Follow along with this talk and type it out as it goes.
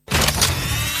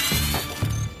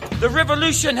The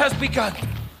revolution has begun.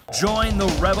 Join the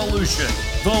revolution,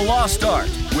 The Lost Art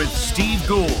with Steve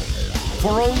Gould.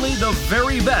 For only the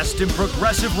very best in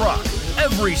progressive rock,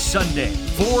 every Sunday,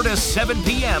 4 to 7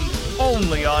 p.m.,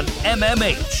 only on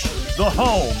MMH, the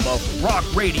home of rock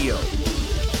radio.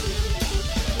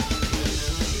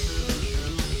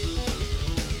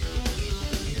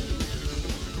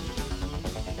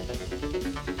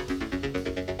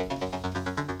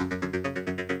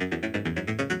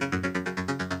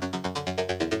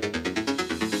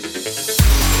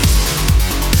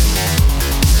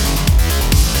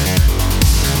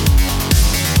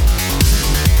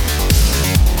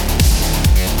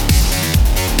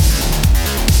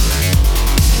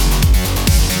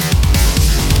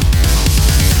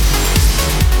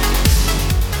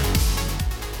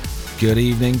 Good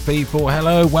evening, people.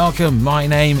 Hello, welcome. My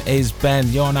name is Ben.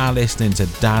 You're now listening to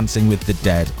Dancing with the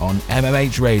Dead on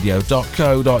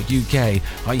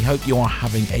mmhradio.co.uk. I hope you are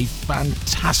having a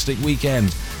fantastic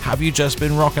weekend. Have you just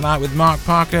been rocking out with Mark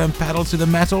Parker and Pedal to the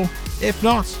Metal? If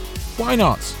not, why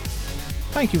not?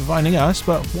 Thank you for finding us,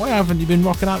 but why haven't you been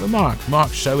rocking out with Mark?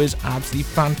 Mark's show is absolutely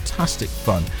fantastic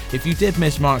fun. If you did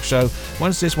miss Mark's show,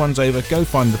 once this one's over, go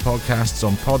find the podcasts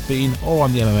on Podbean or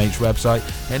on the MMH website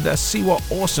and see what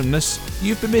awesomeness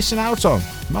you've been missing out on.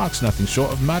 Mark's nothing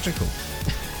short of magical.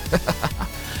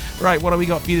 Right, what have we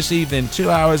got for you this evening?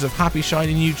 2 hours of happy,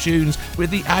 shiny new tunes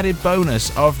with the added bonus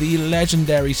of the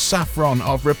legendary Saffron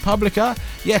of Republica.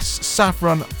 Yes,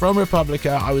 Saffron from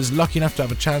Republica. I was lucky enough to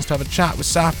have a chance to have a chat with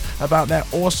Saff about their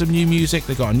awesome new music.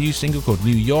 They've got a new single called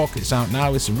New York. It's out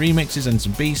now with some remixes and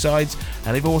some B-sides.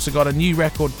 And they've also got a new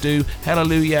record due,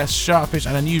 Hallelujah, Sharpish,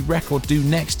 and a new record due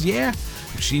next year.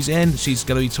 She's in. She's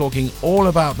going to be talking all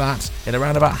about that in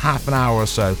around about half an hour or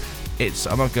so.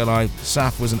 I'm not gonna lie,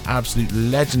 Saff was an absolute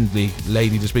legendary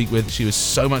lady to speak with. She was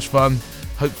so much fun.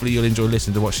 Hopefully you'll enjoy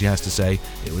listening to what she has to say.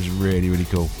 It was really, really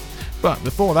cool. But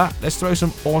before that, let's throw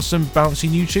some awesome bouncy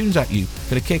new tunes at you.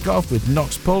 Gonna kick off with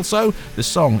Nox Pulso. The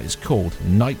song is called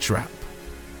Night Trap.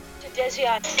 You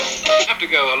have to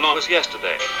go along as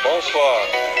yesterday. Bonsoir.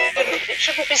 It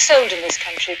shouldn't be sold in this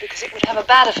country because it would have a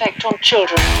bad effect on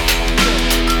children.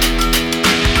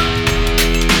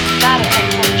 Bad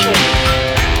effect on children.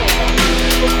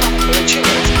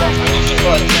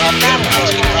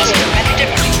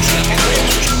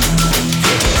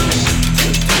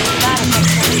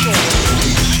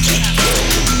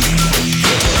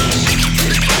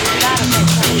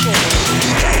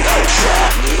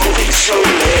 Moving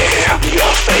slowly,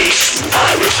 your face,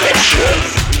 my reflection,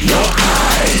 your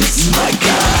eyes, my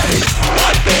guide,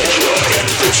 my bedroom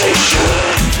invitation.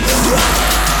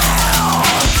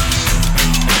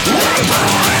 We're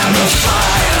born in the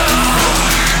fire.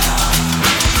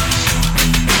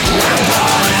 We're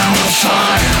born in the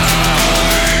fire.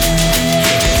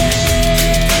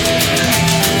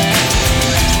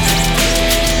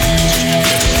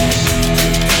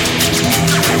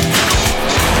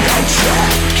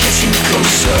 Getting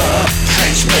closer,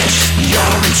 transmit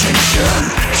your intention.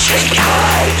 Take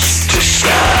eyes,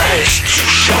 disguise, to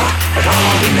shock at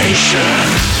all the nation.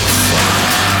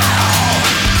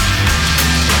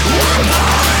 We're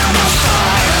born in the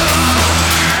fire.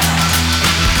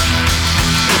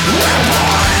 We're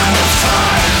born in the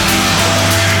fire.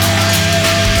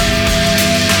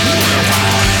 We're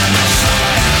born in the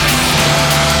fire.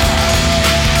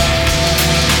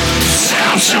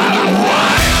 Sounds of the wild.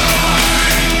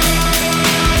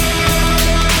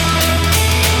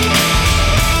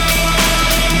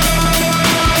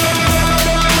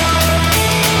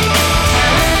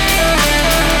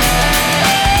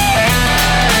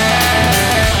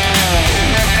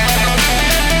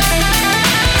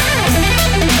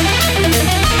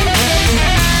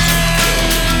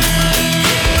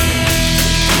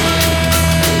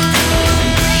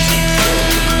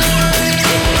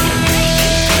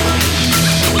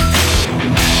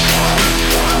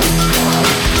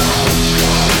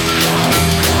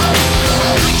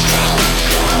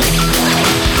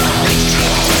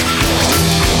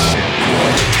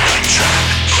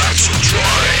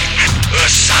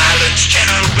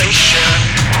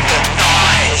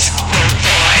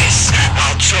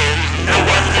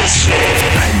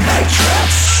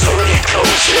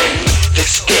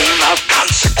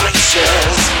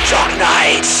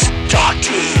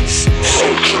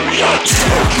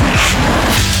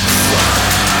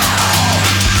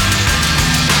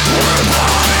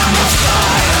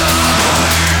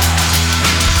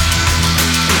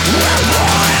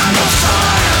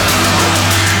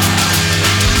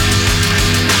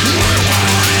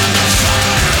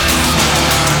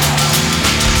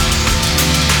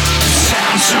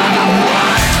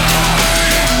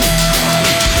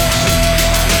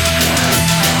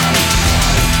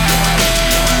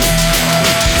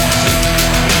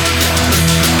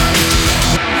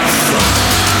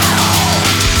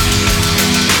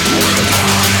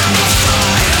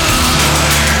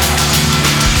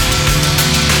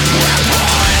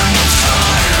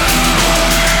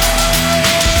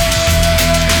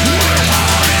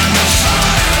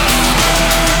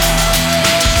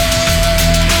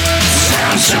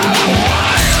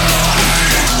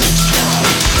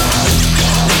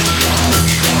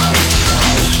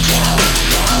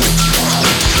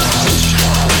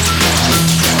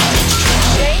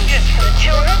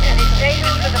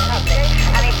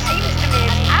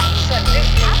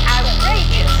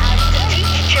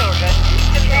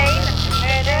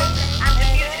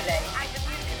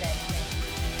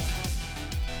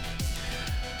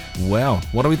 Well,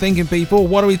 what are we thinking, people?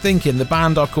 What are we thinking? The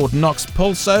band are called Nox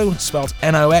Pulso, spelled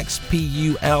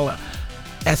Noxpulso,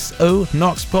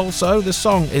 Nox Pulso. The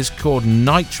song is called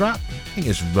Night Trap. I think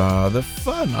it's rather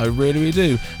fun, I really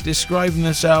do. Describing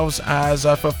themselves as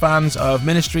for fans of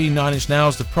Ministry, Nine Inch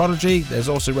Nails, The Prodigy. There's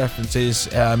also references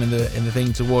in the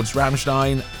thing towards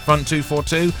Rammstein, Front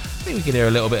 242. I think we can hear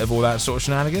a little bit of all that sort of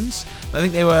shenanigans. I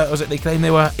think they claim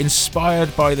they were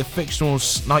inspired by the fictional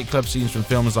nightclub scenes from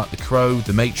films like The Crow,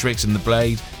 The Matrix and The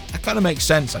Blade. That kind of makes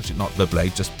sense, actually, not The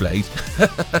Blade, just Blade.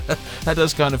 That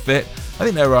does kind of fit. I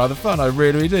think they're rather fun, I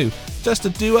really do. Just a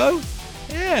duo?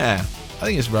 Yeah. I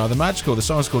think it's rather magical. The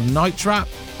song's called Night Trap.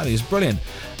 I think it's brilliant.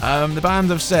 The band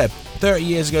have said 30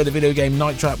 years ago the video game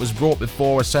Night Trap was brought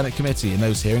before a Senate committee. In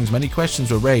those hearings, many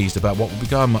questions were raised about what would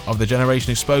become of the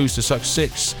generation exposed to such sick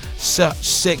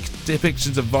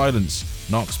depictions of violence.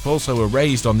 Nox Pulso were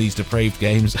raised on these depraved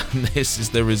games, and this is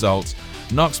the result.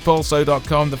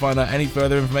 NoxPulso.com to find out any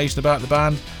further information about the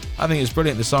band. I think it's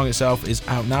brilliant. The song itself is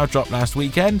out now, dropped last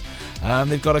weekend.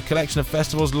 They've got a collection of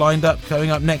festivals lined up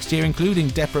coming up next year, including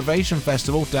Deprivation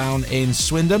Festival down in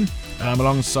Swindon,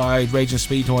 alongside Raging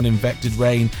Speedhorn, Infected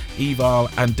Rain, Evil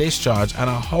and Discharge, and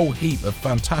a whole heap of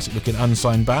fantastic looking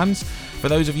unsigned bands. For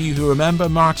those of you who remember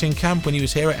Martin Camp when he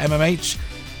was here at MMH,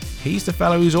 he's the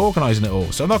fellow who's organising it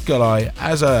all. So I'm not gonna lie,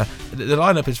 the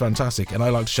lineup is fantastic, and I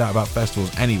like to shout about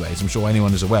festivals anyways. I'm sure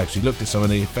anyone is aware, because we looked at some of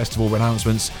the festival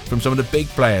announcements from some of the big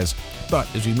players. But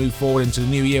as we move forward into the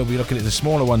new year, we'll be looking at the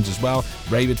smaller ones as well.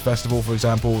 Ravid Festival, for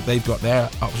example, they've got their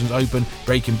options open,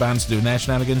 breaking bands doing their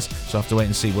shenanigans, so I have to wait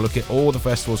and see. We'll look at all the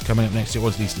festivals coming up next year, or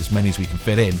at least as many as we can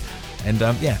fit in. And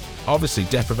yeah, obviously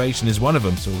Deprivation is one of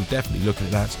them, so we'll definitely look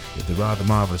at that with the rather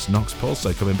marvellous Nox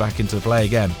Pulso coming back into the play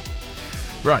again.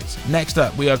 Right, next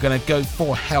up we are going to go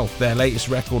for Health. Their latest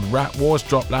record, Rat Wars,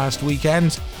 dropped last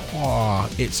weekend. Oh,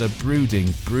 it's a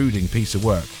brooding piece of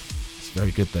work. It's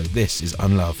very good though. This is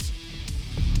Unloved.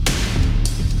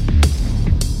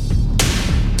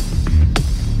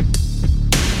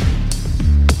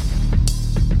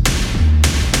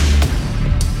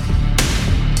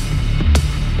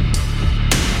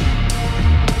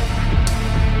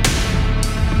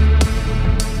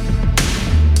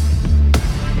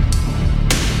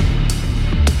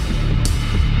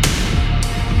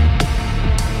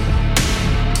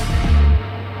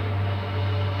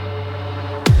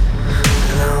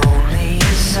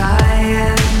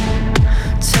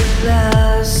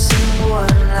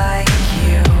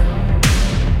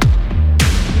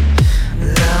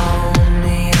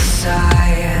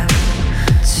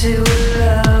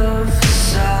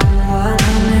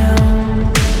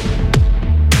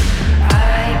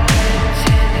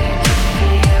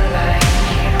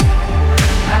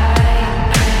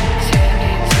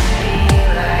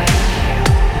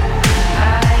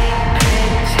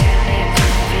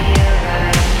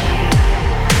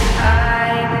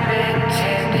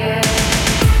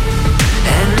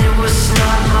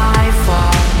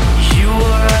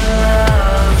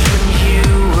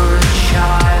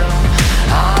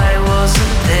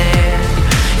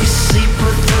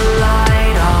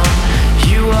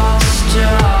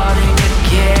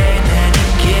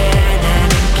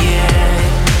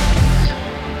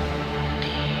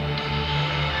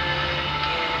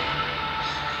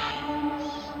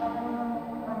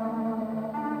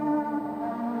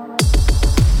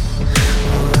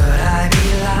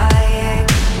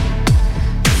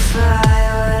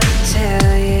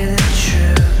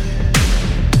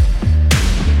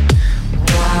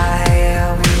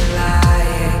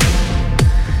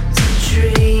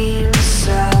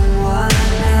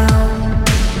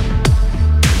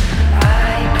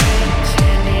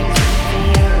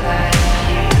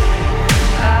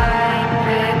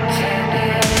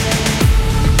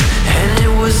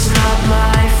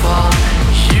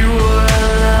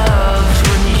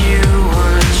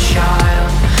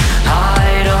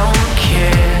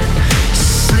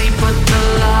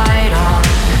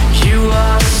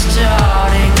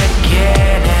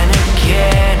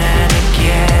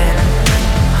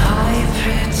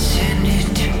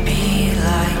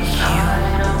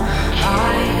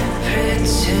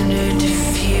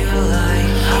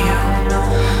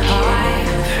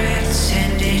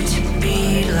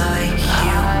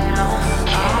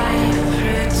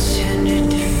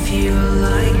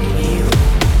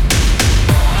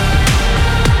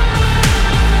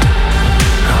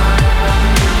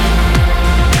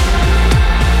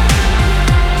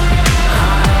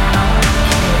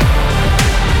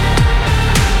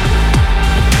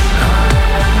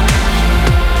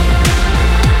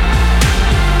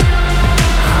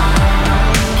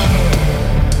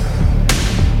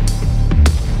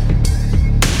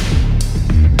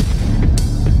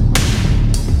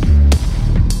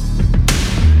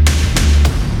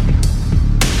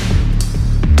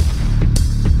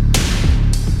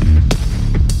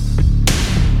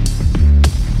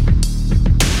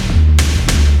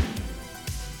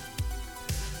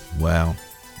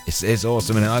 it's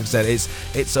awesome, and like I said,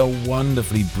 it's a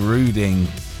wonderfully brooding,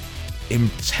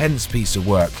 intense piece of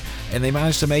work, and they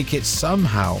managed to make it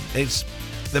somehow. It's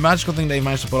the magical thing they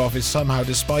managed to pull off is somehow,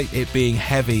 despite it being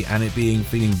heavy and it being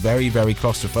feeling very, very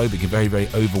claustrophobic and very, very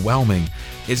overwhelming,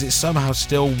 is it's somehow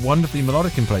still wonderfully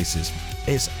melodic in places.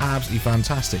 It's absolutely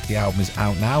fantastic. The album is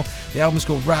out now. The album is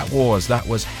called Rat Wars. That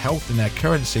was Health in their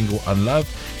current single, Unloved.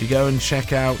 If you go and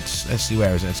check out, let's see,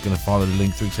 where is it? It's going to follow the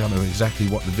link through, because I don't know exactly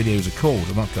what the videos are called,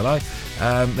 I'm not going to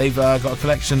lie. They've got a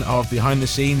collection of behind the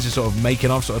scenes and sort of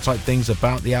making of sort of type things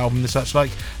about the album and such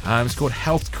like. It's called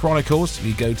Health Chronicles. If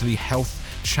you go to the Health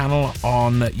channel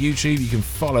on YouTube, you can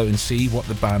follow and see what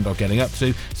the band are getting up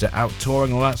to. So out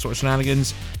touring, all that sort of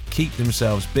shenanigans, keep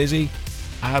themselves busy.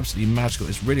 Absolutely magical.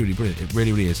 It's really, really brilliant. It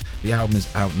really, really is. The album is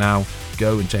out now.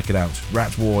 Go and check it out.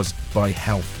 Rat Wars by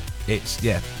Health. It's,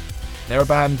 yeah, they're a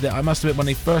band that, I must admit, when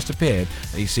they first appeared,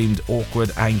 they seemed awkward,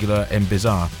 angular and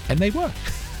bizarre, and they were.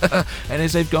 And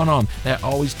as they've gone on, they're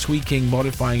always tweaking,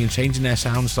 modifying and changing their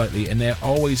sound slightly, and they're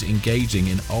always engaging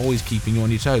and always keeping you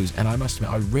on your toes. And I must admit,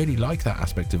 I really like that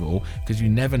aspect of it all, because you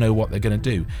never know what they're going to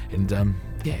do. And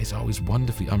yeah, it's always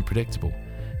wonderfully unpredictable.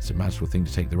 It's a magical thing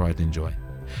to take the ride and enjoy.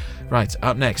 Right,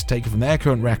 up next, taken from their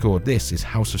current record, this is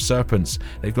House of Serpents.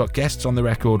 They've got guests on the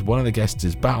record. One of the guests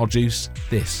is Battlejuice.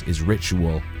 This is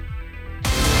Ritual.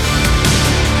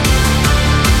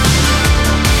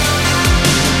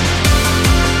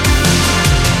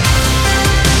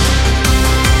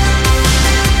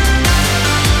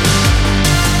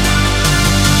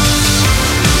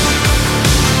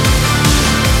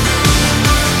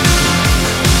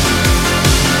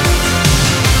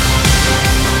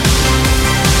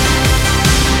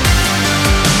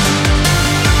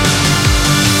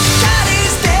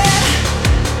 Daddy's dead.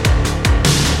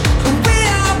 We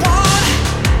are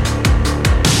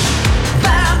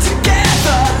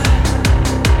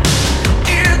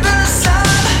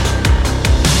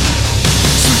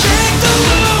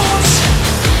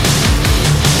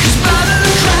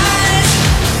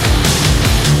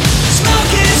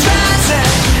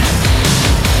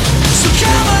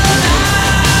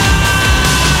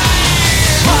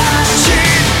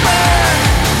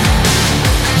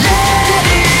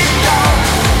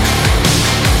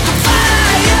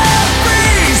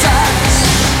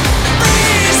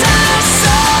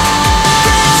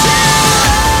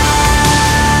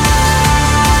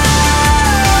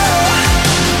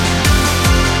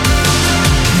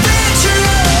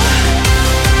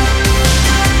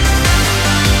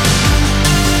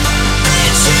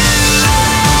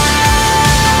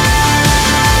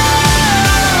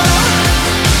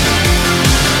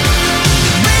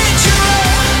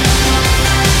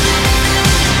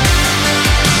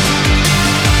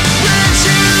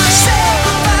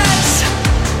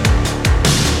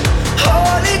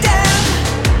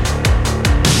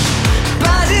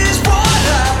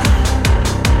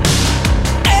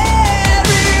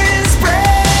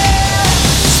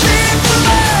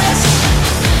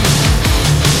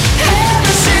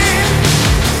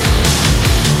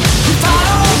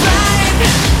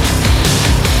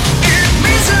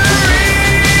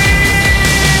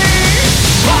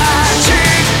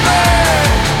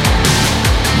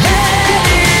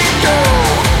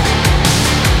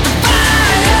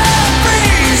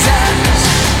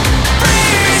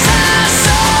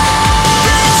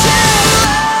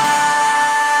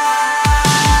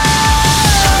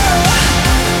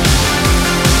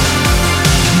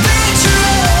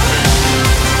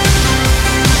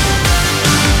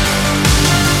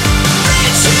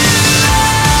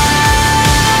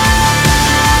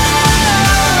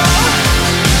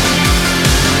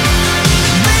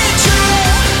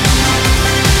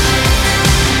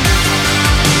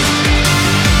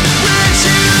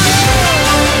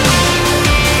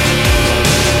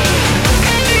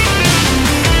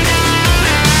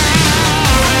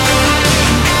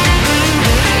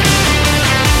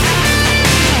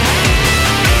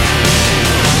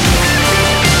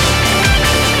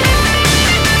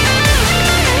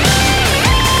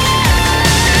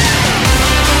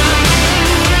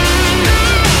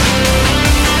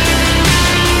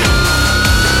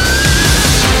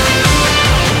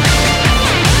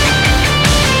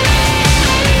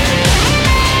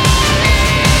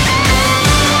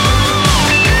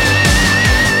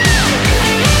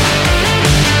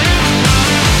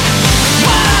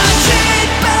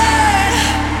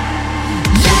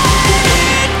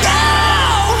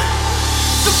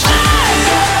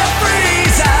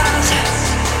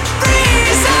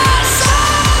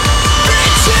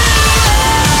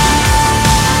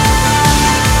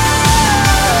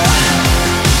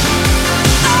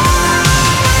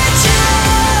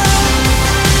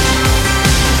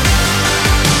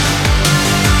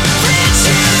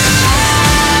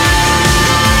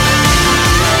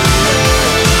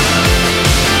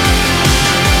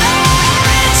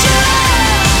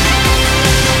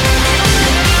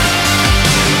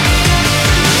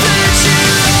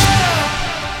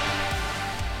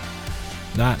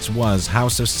was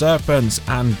House of Serpents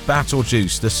and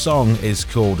Battlejuice. The song is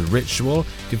called Ritual.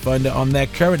 You can find it on their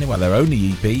currently, well, their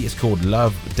only EP. It's called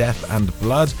Love, Death and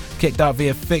Blood. Kicked out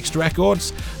via FiXT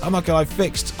Records. I'm not gonna lie,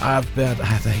 FiXT have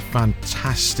had a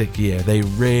fantastic year. They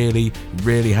really,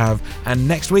 really have. And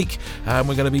next week, we're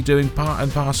going to be doing part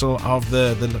and parcel of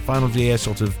the final year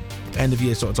sort of end of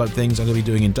year sort of type things. I'm going to be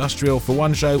doing Industrial for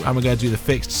one show, and we're going to do the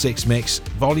FiXT Six mix,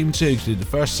 Volume 2, to do the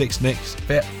first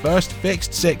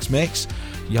FiXT Six mix.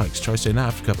 Yikes, try saying that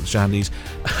after a couple of shandies.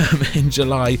 In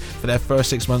July for their first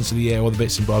 6 months of the year, all the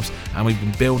bits and bobs, and we've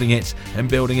been building it,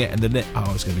 and it's going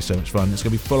to be so much fun. It's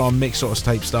going to be full on mix sort of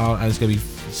tape style, and it's going to be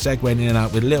segueing in and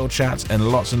out with little chats and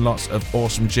lots of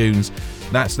awesome tunes.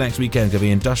 That's next weekend. It's going to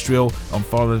be Industrial on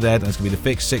Follow the Dead, and it's going to be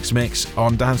the FiXT Six mix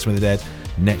on Dancing with the Dead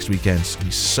next weekend. It's going to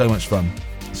be so much fun.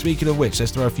 Speaking of which,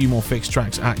 let's throw a few more FiXT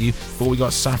tracks at you before we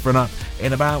got Saffron up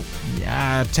in about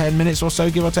 10 minutes or so,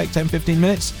 give or take 10-15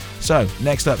 minutes. So,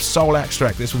 next up, Soul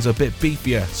Extract. This one's a bit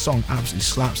beefier. The song absolutely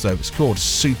slaps though. It's called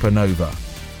Supernova.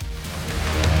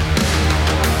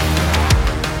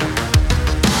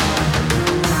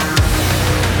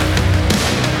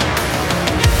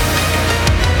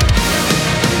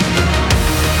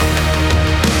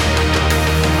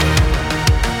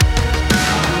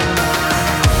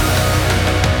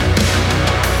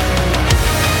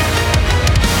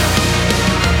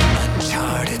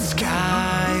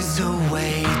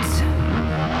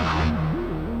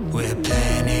 We're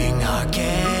planning our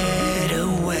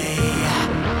getaway.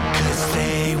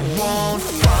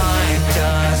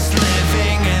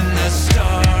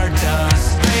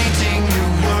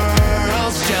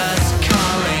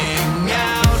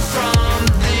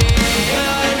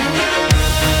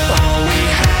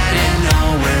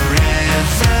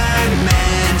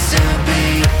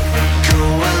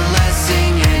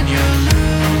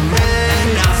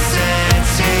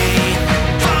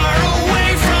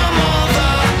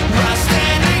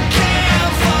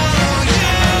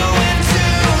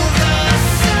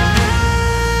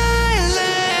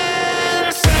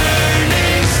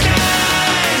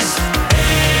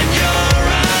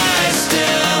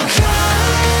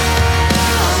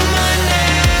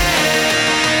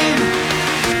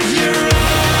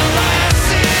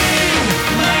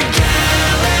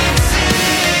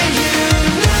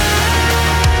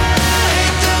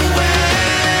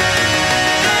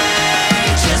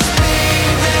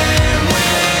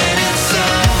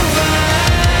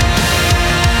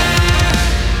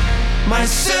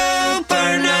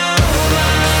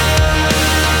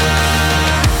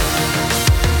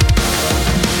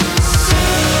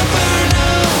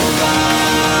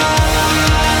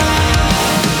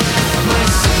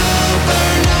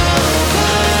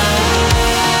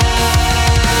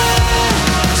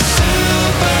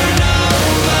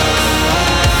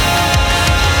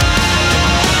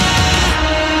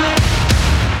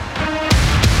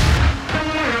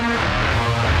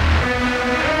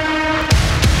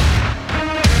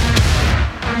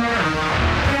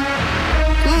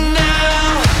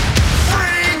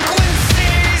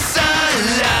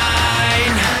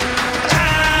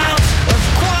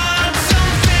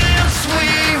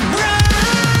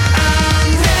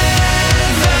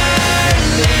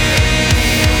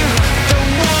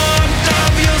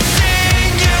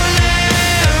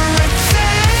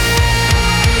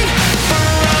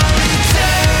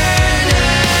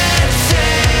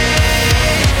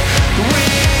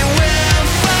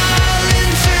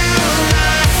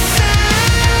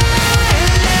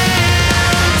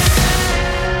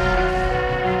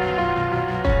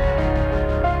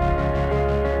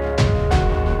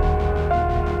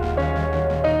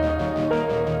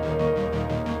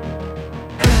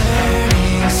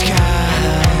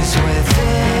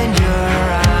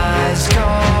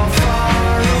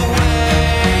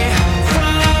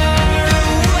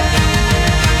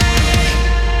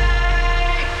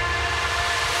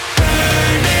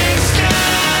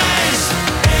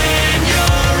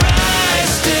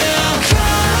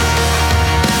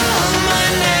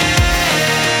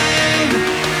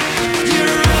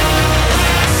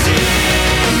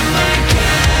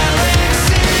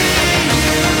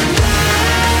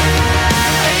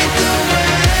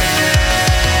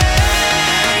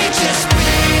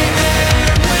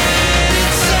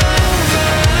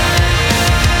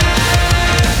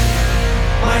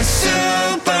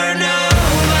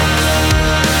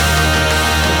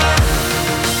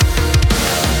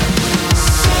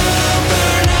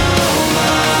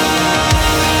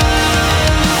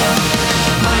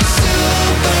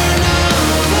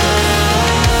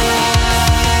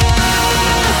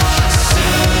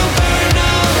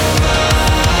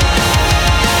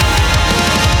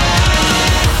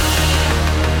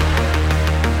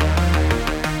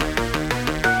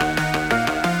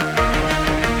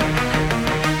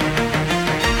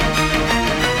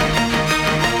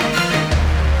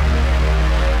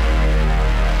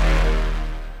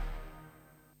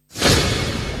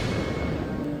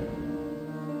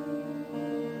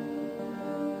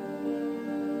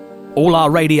 All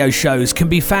our radio shows can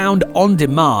be found on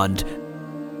demand.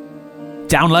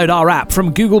 Download our app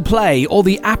from Google Play or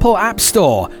the Apple App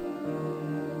Store.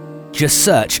 Just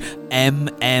search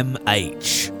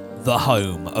MMH, the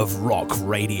home of rock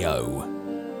radio.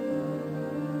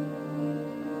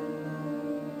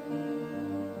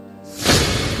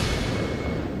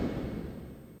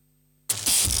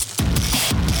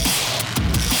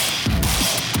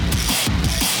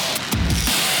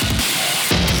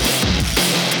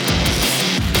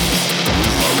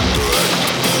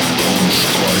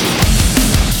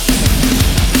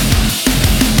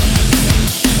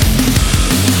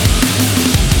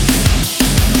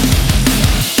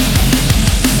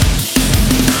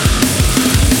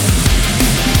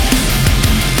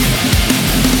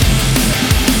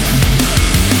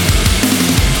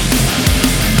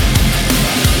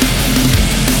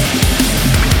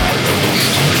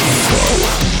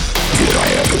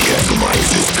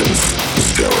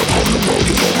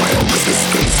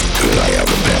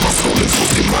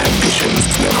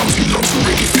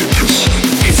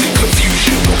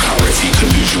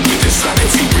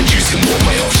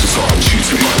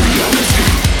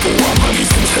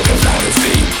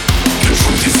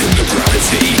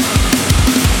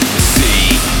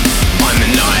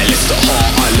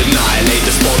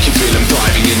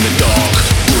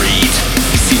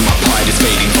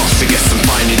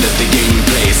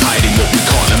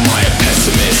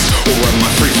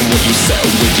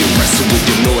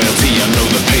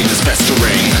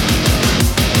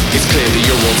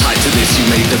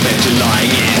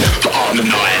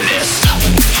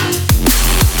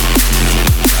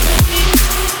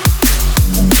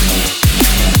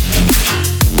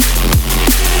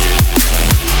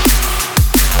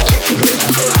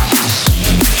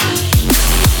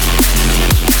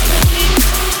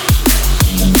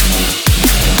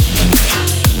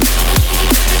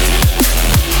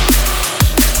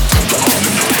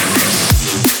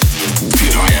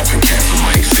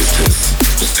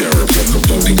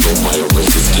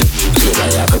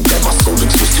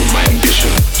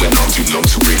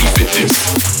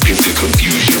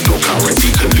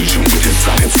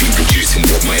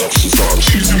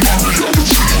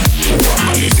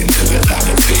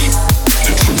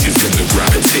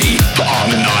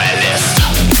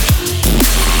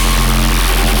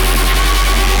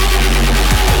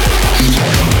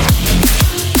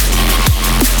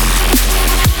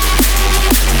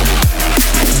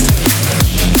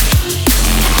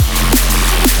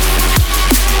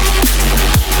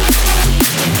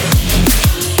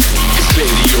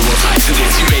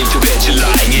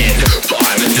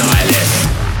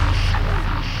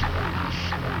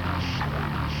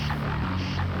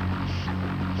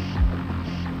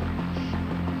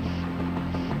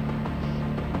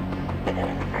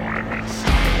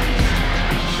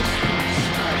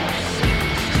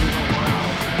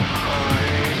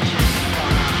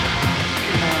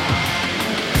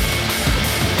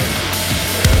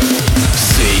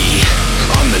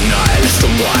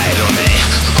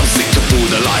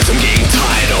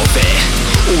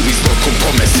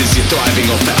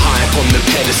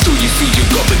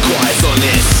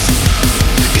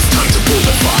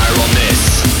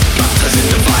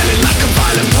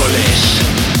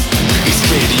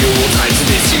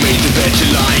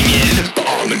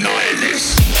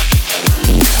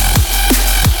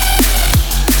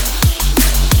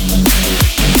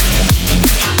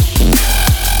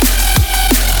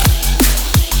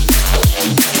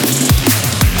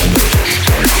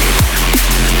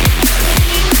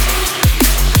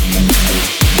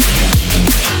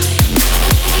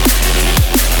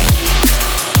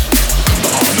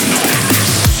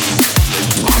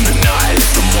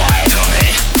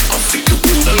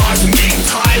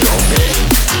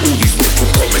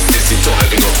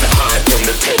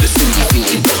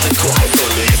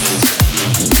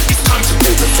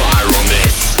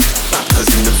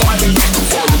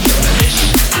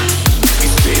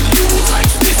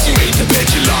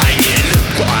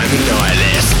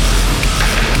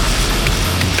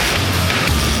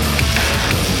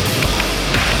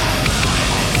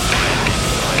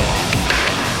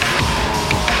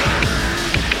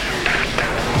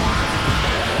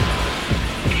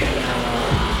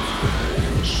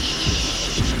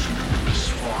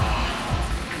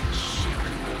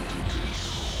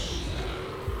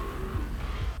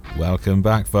 Welcome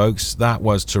back, folks. That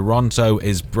was Toronto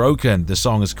is Broken. The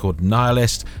song is called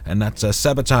Nihilist, and that's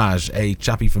Sebotage, a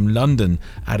chappie from London,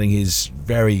 adding his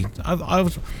very...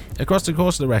 across the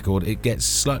course of the record, it gets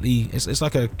slightly... It's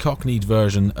like a cockneyed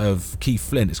version of Keith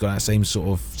Flint. It's got that same sort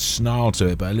of snarl to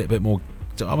it, but a little bit more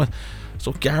sort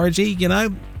of garagey, you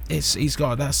know? he's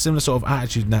got that similar sort of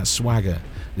attitude and that swagger.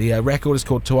 The record is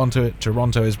called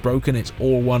Toronto is Broken. It's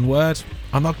all one word.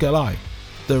 I'm not gonna lie,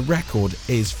 the record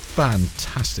is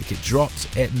fantastic. It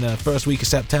dropped in the first week of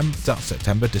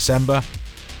December.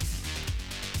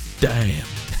 Damn.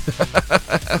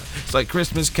 It's like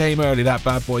Christmas came early, that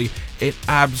bad boy. It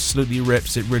absolutely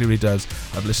rips. It really, really does.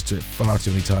 I've listened to it far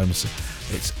too many times.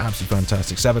 It's absolutely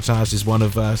fantastic. Sebotage is one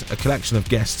of a collection of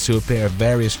guests who appear at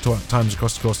various times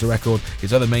across the record.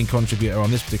 His other main contributor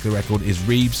on this particular record is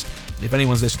Reeves. If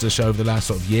anyone's listened to the show over the last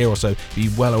sort of year or so, be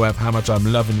well aware of how much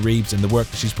I'm loving Reeves and the work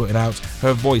that she's putting out.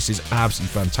 Her voice is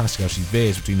absolutely fantastic, how she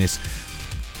veers between this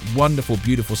wonderful,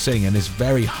 beautiful singing and this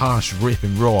very harsh rip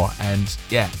and raw. And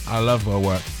yeah, I love her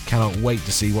work. Cannot wait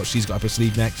to see what she's got up her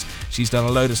sleeve next. She's done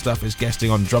a load of stuff as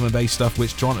guesting on drum and bass stuff,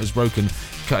 which Toronto's Broken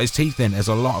cut his teeth in. There's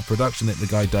a lot of production that the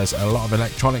guy does, a lot of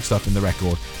electronic stuff in the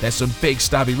record. There's some big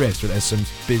stabby riffs, but there's some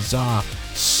bizarre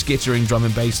skittering drum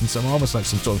and bass and some almost like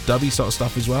some sort of dubby sort of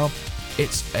stuff as well.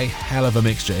 It's a hell of a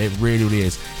mixture, it really, really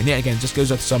is. And yet again, it just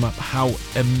goes out to sum up how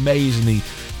amazingly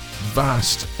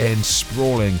vast and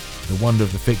sprawling the wonder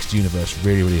of the FiXT universe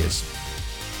really, really is.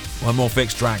 One more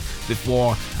FiXT track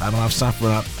before I'll have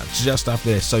Saffron up just after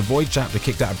this. So Void Chapter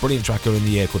kicked out a brilliant track earlier in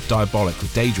the year called Diabolic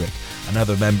with Daedric,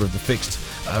 another member of the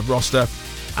FiXT roster.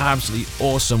 Absolutely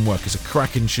awesome work. It's a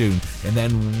cracking tune. And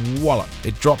then voila,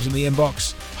 it drops in the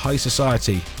inbox. High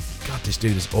Society. God, this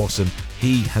dude is awesome.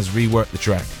 He has reworked the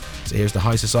track. So here's the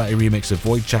High Society remix of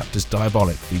Void Chapter's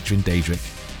Diabolic featuring Daedric.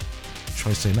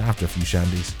 Try saying that after a few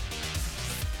shandies.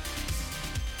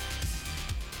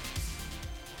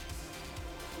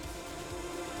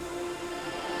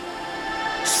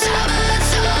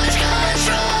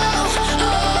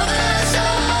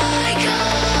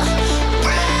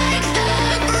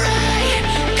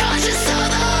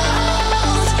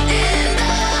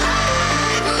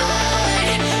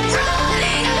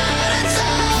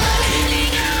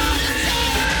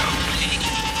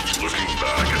 Looking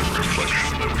back at a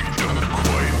reflection that we don't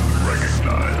quite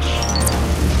recognize.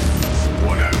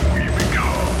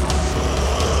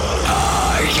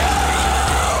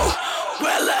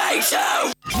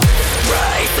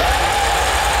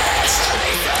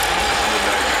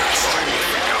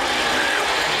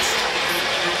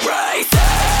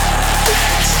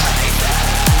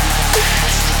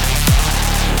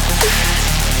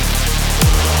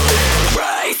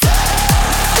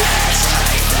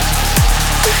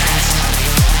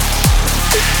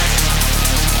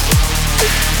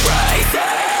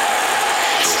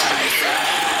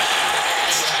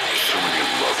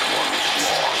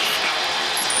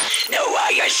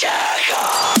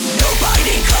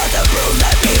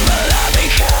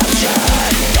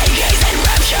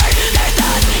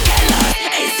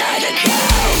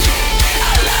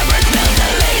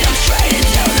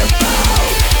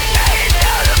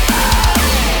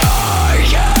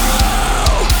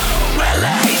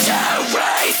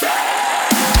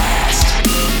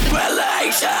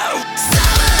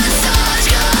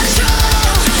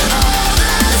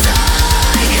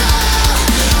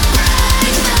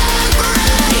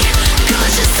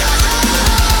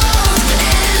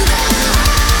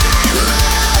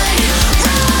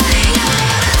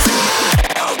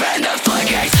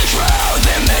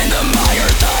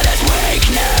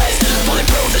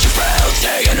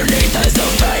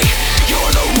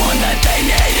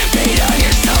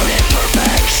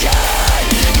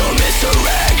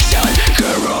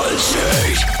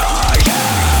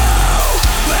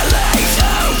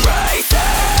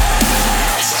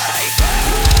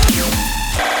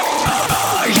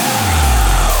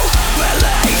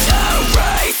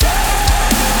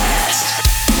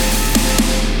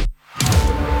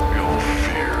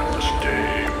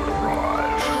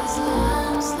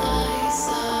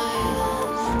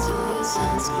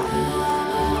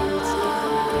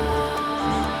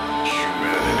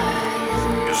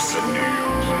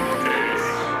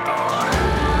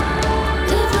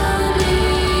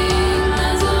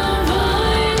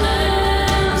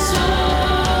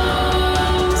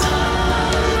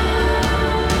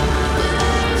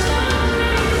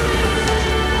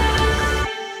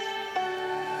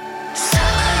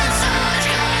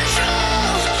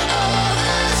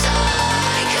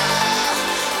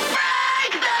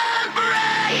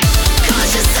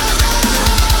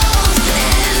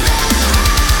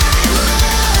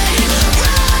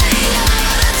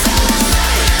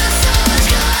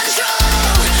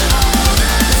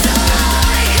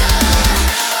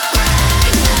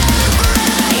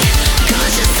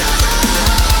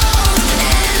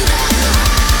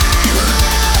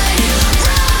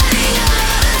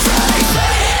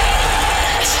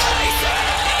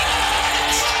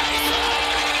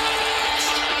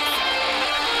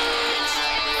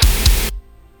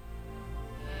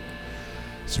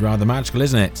 It's rather magical,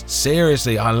 isn't it?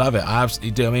 Seriously, I love it. I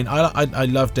absolutely do. I mean, I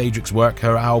love Daedric's work.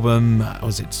 Her album,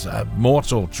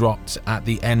 Mortal, dropped at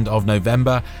the end of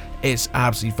November. It's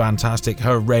absolutely fantastic.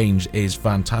 Her range is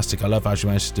fantastic. I love how she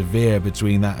manages to veer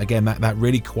between that, again, that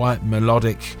really quiet,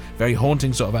 melodic, very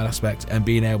haunting sort of aspect, and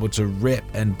being able to rip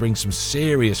and bring some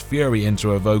serious fury into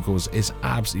her vocals is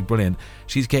absolutely brilliant.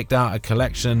 She's kicked out a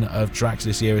collection of tracks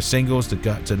this year as singles to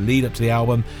lead up to the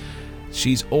album.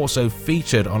 She's also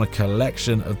featured on a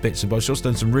collection of bits and bobs. She's also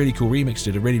done some really cool remixes.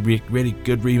 Did a really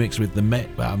good remix with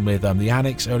the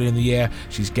Annex earlier in the year.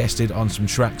 She's guested on some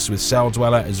tracks with Cell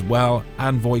Dweller as well,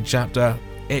 and Void Chapter.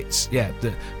 It's, yeah,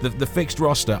 the FiXT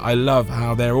roster. I love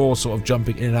how they're all sort of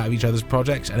jumping in and out of each other's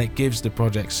projects, and it gives the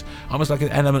projects almost like an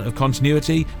element of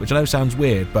continuity, which I know sounds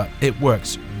weird, but it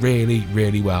works really,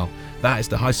 really well. That is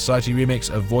the High Society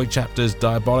remix of Void Chapter's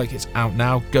Diabolic. It's out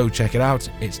now. Go check it out.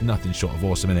 It's nothing short of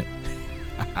awesome, innit?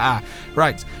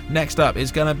 Right, next up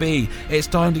is going to be, it's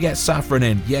time to get Saffron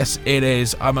in. Yes, it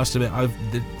is. I must admit,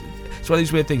 it's one of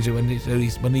these weird things when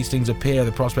these things appear,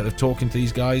 the prospect of talking to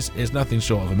these guys is nothing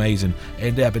short of amazing.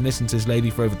 And I've been listening to this lady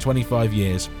for over 25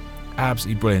 years.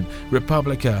 Absolutely brilliant.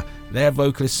 Republica, their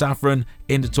vocalist Saffron,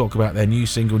 in to talk about their new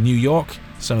single New York,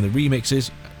 some of the remixes.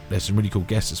 There's some really cool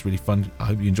guests. It's really fun. I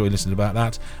hope you enjoy listening about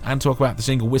that, and talk about the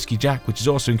single Whiskey Jack, which is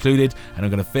also included. And I'm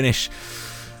going to finish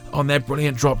on their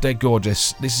brilliant Drop Dead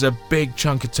Gorgeous. This is a big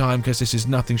chunk of time because this is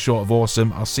nothing short of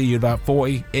awesome. I'll see you in about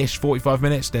 45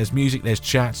 minutes. There's music, there's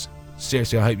chats.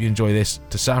 Seriously, I hope you enjoy this.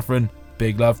 To Saffron,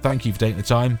 big love. Thank you for taking the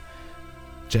time.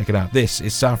 Check it out. This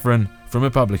is Saffron from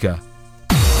Republica.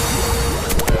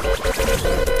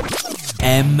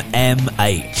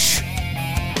 MMH,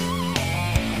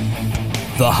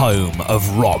 the home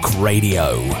of rock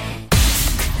radio.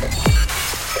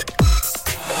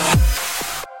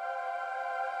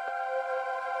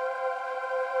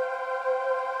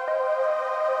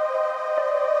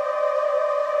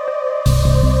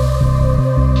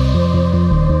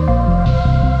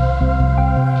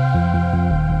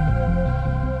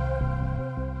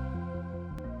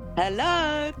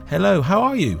 Hello, how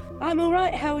are you? I'm all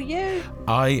right. How are you?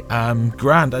 I am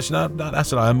grand. Actually, no,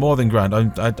 that's it. I'm more than grand.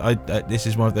 This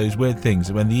is one of those weird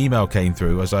things. When the email came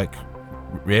through, I was like,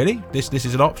 really? This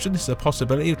is an option? This is a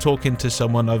possibility of talking to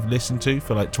someone I've listened to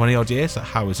for like 20 odd years? Like,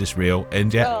 how is this real?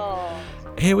 And yet,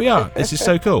 here we are. This is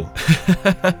so cool.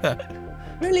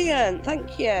 Brilliant,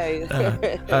 thank you.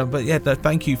 But yeah,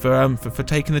 thank you for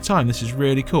taking the time. This is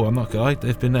really cool. I'm not gonna lie.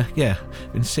 There's been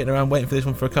been sitting around waiting for this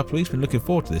one for a couple of weeks. Been looking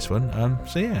forward to this one.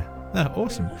 So yeah,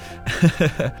 awesome.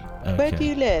 Okay. Where do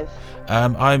you live?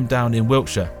 I'm down in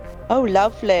Wiltshire. Oh,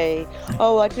 lovely.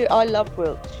 Oh, I do. I love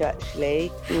Wiltshire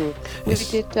actually. We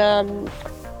did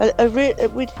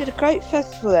we did a great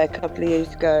festival there a couple of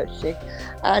years ago actually,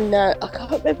 and I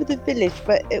can't remember the village,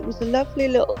 but it was a lovely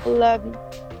little.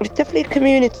 It's definitely a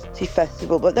community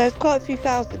festival, but there's quite a few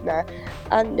thousand there.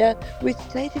 And we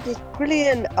stayed in this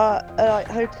brilliant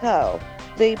hotel.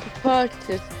 The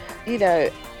proprietors,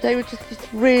 they were just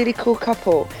this really cool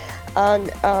couple.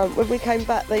 And when we came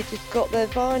back, they just got their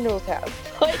vinyls out and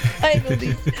started playing all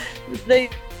these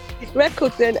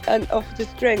records in and offered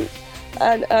us drinks.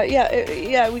 And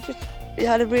we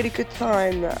had a really good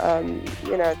time,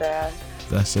 there.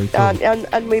 That's so cool.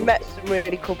 And we met some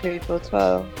really cool people as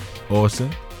well. Awesome.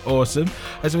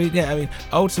 As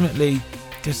ultimately,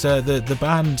 because the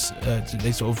band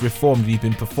they sort of reformed. You've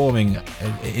been performing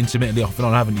intermittently off and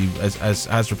on, haven't you,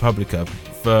 as Republica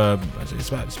for it's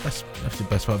the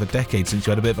best part of a decade since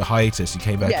you had a bit of a hiatus. You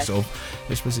came back sort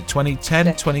of, was it 2010,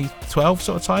 2012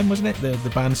 sort of time, wasn't it? The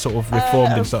band sort of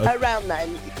reformed and started around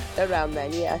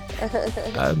then, yeah.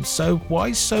 So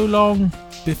why so long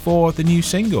before the new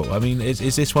single? I mean,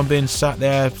 is this one been sat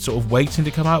there sort of waiting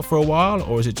to come out for a while,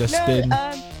 or has it just been?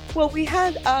 Well, we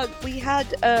had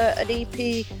an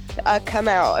EP come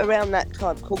out around that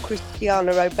time called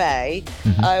Christiana Obey,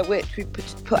 which we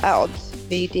put out on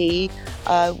CD,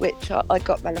 which I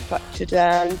got manufactured,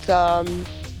 and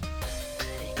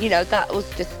that was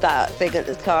just that thing at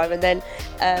the time. And then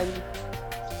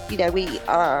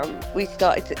we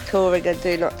started touring and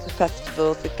doing lots of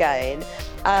festivals again,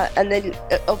 and then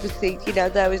obviously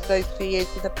there was those few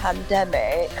years of the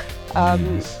pandemic.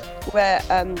 Where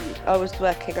I was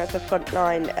working as a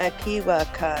frontline key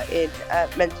worker in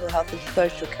mental health and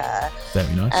social care.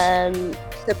 Very nice.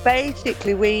 So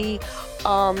basically we,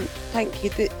 thank you,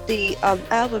 the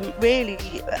album really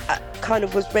kind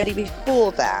of was ready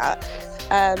before that.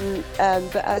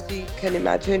 But as you can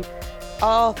imagine,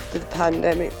 after the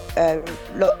pandemic,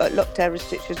 lockdown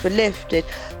restrictions were lifted,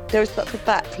 there was such a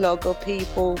backlog of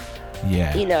people,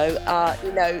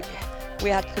 we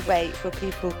had to wait for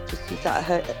people that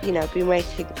had, been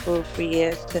waiting for 3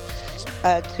 years to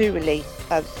release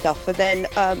stuff. And then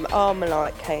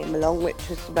Armalite came along, which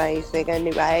was amazing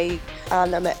anyway,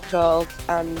 and I met Charles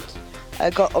and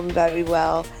got on very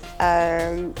well.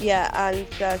 So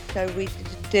we did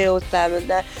a deal with them,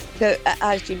 and so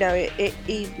as you know,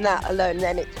 even that alone,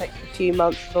 then it takes a few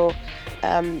months for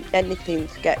anything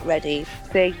to get ready.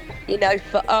 So,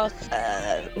 for us,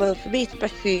 for me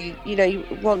especially, you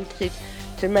wanted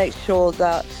to make sure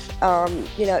that,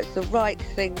 it's the right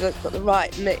singer, it's got the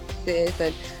right mixes,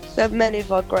 and so many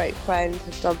of our great friends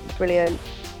have done brilliant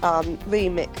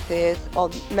remixes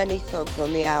on many songs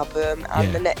on the album,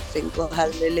 and the next single,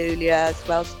 Hallelujah, as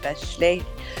well, especially.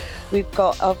 We've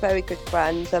got our very good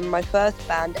friends and my first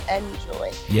band,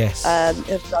 Enjoy. Yes.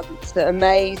 Have done some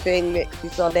amazing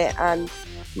mixes on it, and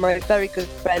my very good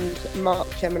friend, Mark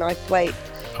Gemini Thwaite,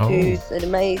 who's an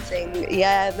amazing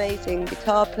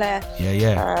guitar player.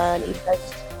 And he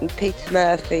plays, Peter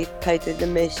Murphy played in The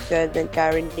Mission, and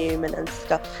Gary Newman and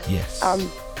stuff. Yes.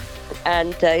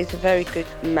 And he's a very good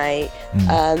mate.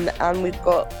 And we've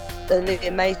got the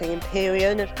amazing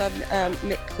Imperium have done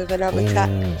mix of another track.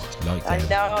 Like I them.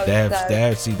 know.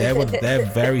 They're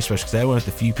very special, because they're one of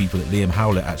the few people that Liam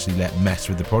Howlett actually let mess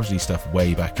with the Prodigy stuff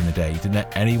way back in the day. He didn't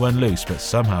let anyone loose, but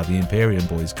somehow the Imperium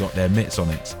boys got their mitts on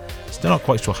it. Still not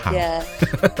quite sure how. Yeah.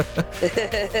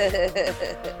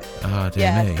 Oh,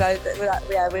 dear me. So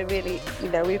we're really,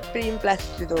 we've been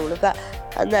blessed with all of that.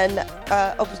 And then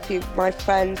obviously my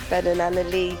friends Ben and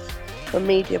Annalise from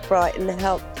Media Brighton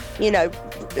helped,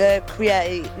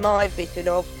 create my vision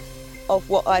of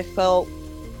what I felt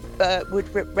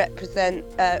would represent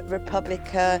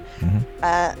Republica,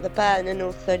 the band, and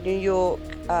also New York,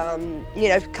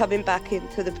 coming back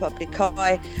into the public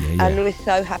eye. And we're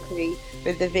so happy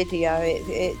with the video.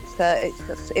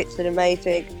 It's an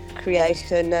amazing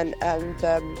creation, and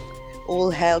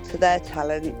all hail to their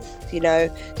talents,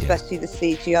 especially the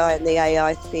CGI and the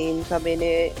AI scenes. I mean,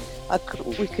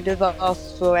 we could have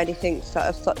asked for anything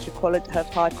of such of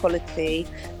high quality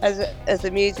as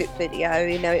a music video.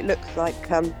 It looks like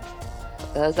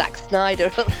Zack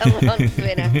Snyder or someone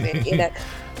doing it.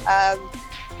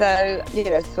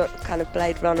 Sort of kind of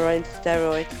Blade Runner on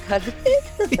steroids kind of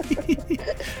thing.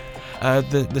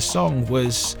 The song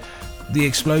was the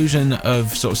explosion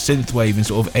of sort of synthwave and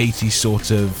sort of 80s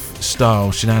sort of style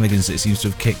shenanigans that it seems to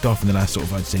have kicked off in the last sort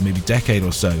of, I'd say, maybe decade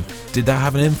or so. Did that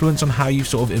have an influence on how you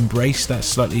sort of embraced that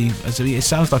slightly? It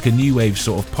sounds like a new wave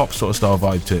sort of pop sort of style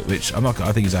vibe to it, which I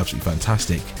think is absolutely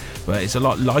fantastic. But it's a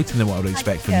lot lighter than what I would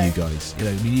expect from you guys.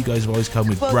 You guys have always come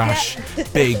with brash,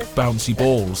 big, bouncy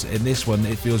balls. In this one,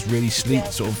 it feels really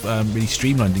really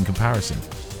streamlined in comparison.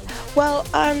 Well,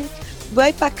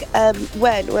 way back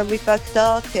when we first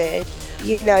started,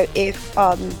 if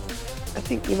I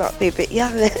think you might be a bit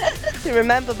young to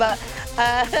remember, but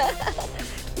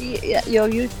your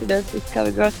youthfulness is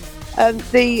coming across.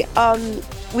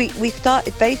 We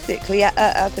started basically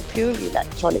as a purely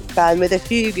electronic band with a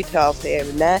few guitars here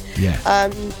and there.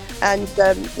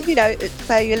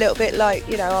 Say a little bit like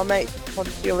our mates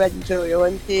Ponty or Enjoy or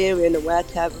Imperium or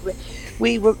whatever.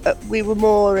 We were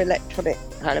more electronic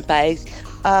kind of based.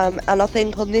 And I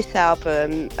think on this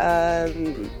album,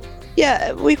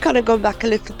 we've kind of gone back a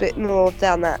little bit more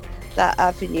down that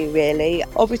avenue, really.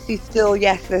 Obviously, still,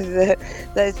 yes,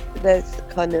 there's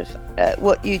kind of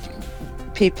what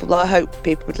I hope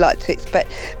people would like to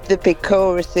expect, the big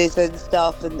choruses and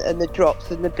stuff, and the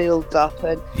drops and the build up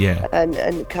and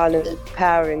kind of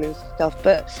empowering and stuff.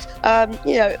 But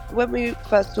when we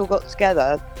first all got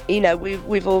together,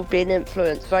 we've all been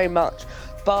influenced very much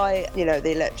by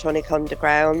the electronic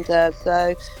underground,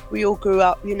 so we all grew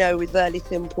up with Early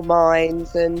Simple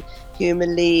Minds and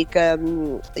Human League,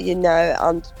 and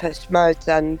Depeche Mode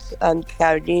and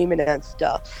Gary Newman and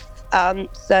stuff, and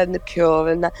The Cure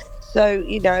and that. So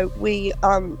we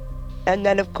and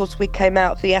then of course we came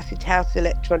out of the acid house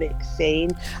electronic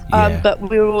scene, but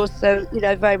we were also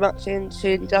very much into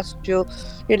industrial,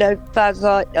 bands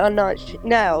like Nine Inch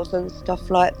Nails and stuff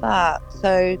like that.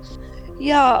 So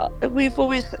yeah, we've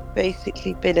always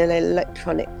basically been an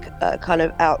electronic kind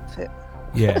of outfit.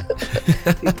 That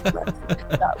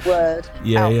word.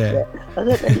 Outfit. I don't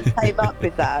know who came up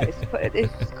with that.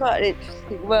 It's quite an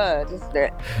interesting word, isn't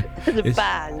it? The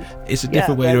band. It's a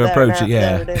different way to approach it.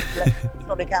 They're an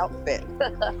electronic outfit.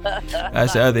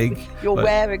 That's I think. You're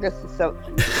wearing us or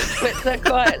something. Which I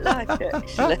quite like,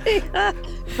 actually.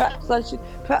 Perhaps I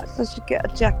should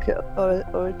get a jacket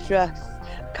or a dress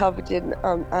covered in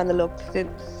analog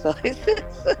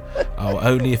synthesizers. Oh,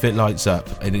 only if it lights up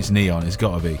and it's neon. It's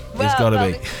got to be. It's got to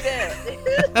be.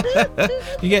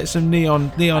 You get some neon.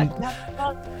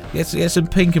 Get some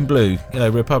pink and blue,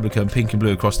 Republica and pink and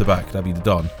blue across the back. That'd be the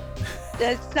Don.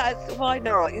 That's why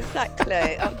not?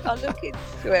 Exactly. I'll look into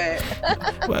it.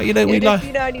 Well, we if like.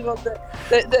 you know anyone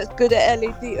that's good at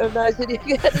LED or knows if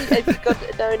you've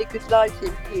got know any good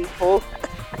lighting people.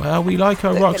 Well, we like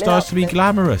our rock stars to be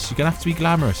glamorous. You're gonna have to be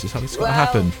glamorous. It's got to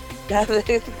happen.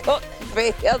 It's got to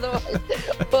be, otherwise,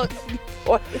 what's the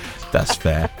point? That's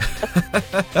fair.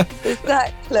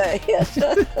 Exactly.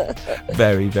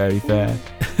 Very, very fair.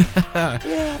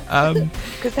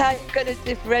 Because how are you going to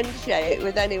differentiate it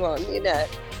with anyone,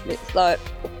 It's like,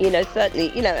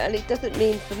 certainly, and it doesn't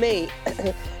mean for me,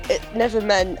 it's never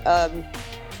meant,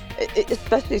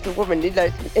 especially as a woman,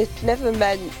 it's never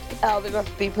meant, they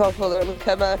must be popular and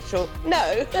commercial.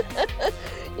 No.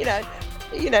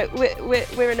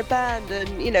 We're in a band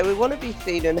and, we want to be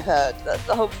seen and heard. That's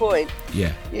the whole point.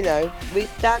 Yeah. We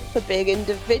stand for being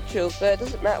individuals, so it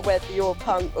doesn't matter whether you're a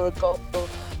punk or a goth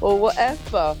or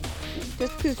whatever.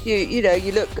 Just because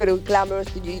you look good or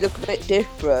glamorous and you look a bit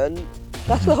different,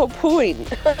 that's the whole point.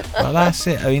 Well, that's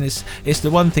it. I mean, it's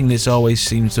the one thing that's always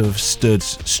seemed to have stood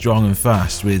strong and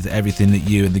fast with everything that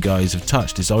you and the guys have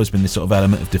touched. It's always been this sort of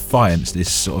element of defiance,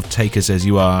 this sort of take us as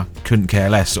you are, couldn't care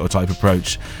less sort of type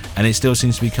approach, and it still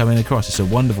seems to be coming across. It's a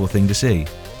wonderful thing to see.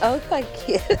 Oh, thank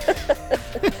you.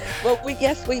 Well, we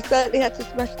certainly had to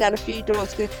smash down a few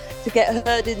doors to get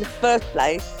heard in the first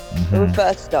place when we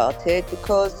first started,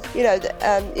 because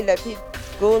people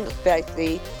scorned us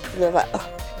basically, and they're like,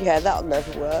 oh, yeah, that'll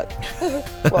never work.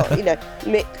 Well,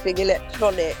 mixing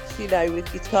electronics,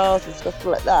 with guitars and stuff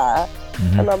like that.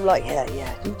 And I'm like, yeah,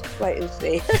 you just wait and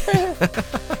see.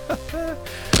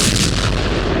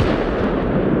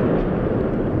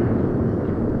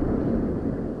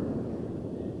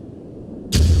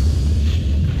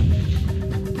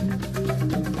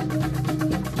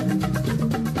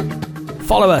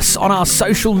 Follow us on our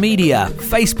social media,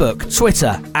 Facebook,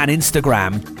 Twitter and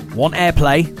Instagram. Want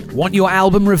airplay? Want your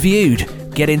album reviewed?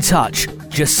 Get in touch.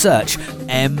 Just search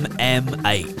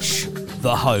MMH,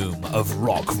 the home of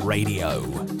rock radio.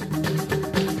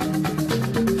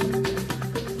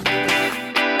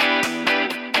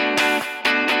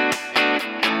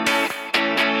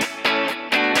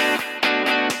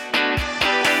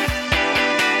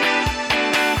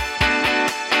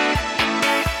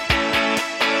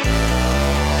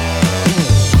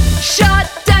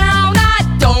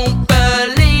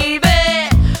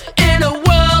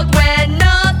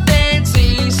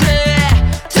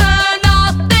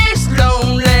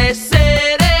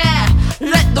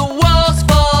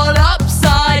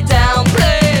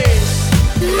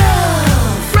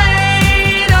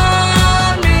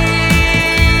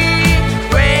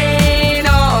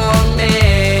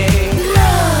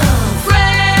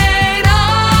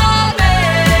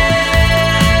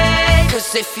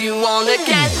 And if you wanna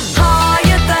get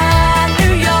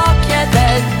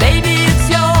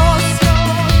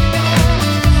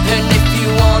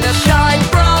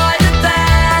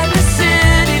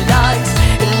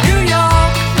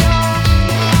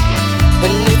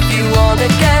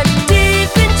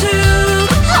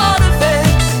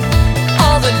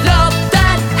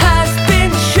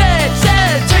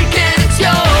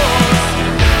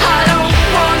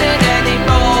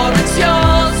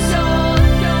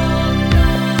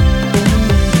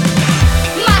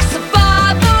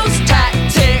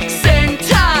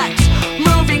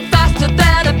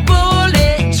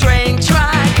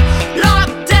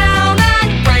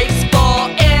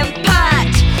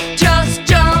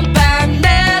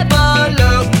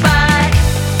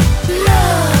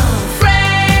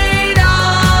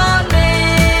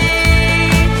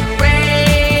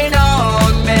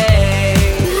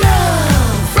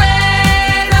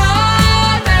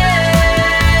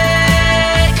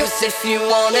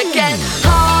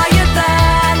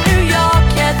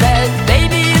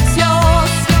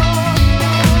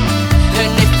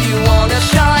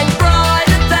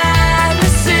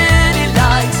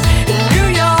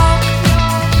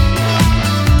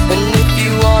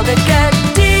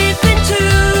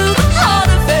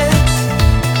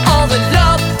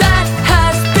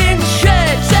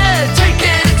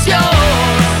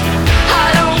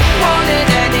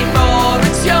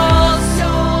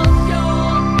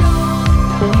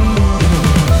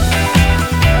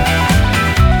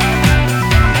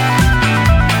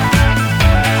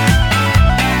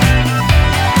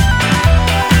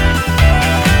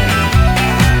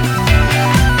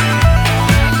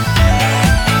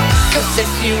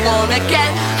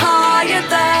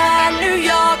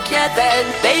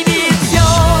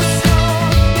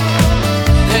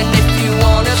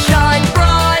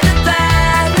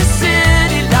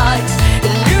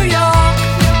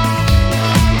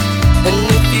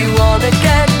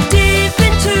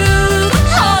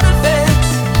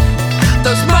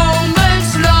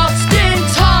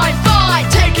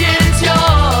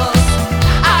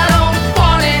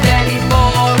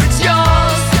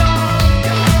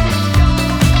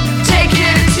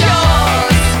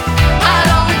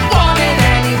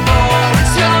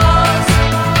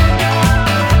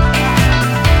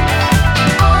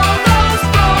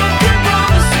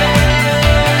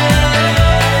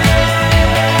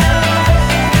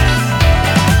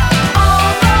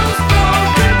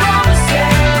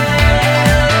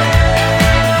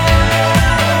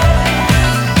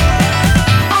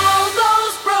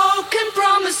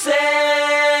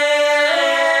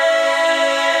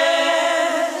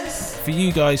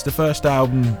guys, the first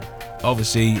album,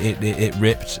 obviously it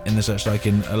ripped in the such like,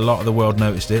 in a lot of the world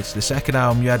noticed it. The second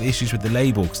album, you had issues with the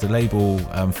label because the label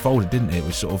folded, didn't it?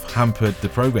 Which sort of hampered the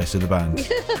progress of the band. Do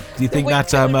you think that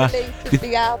the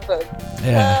album?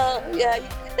 Yeah. Yeah.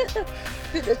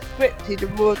 It was scripted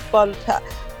and more fun. But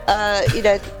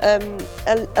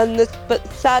the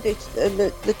saddest and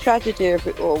the tragedy of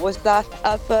it all was that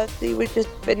firstly we just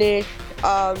finished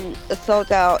a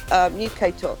sold out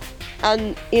UK tour.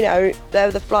 And, there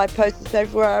were the fly posters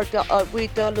everywhere.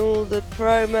 We'd done all the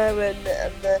promo and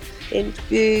the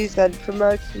interviews and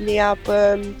promoting the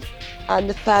album. And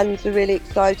the fans were really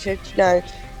excited,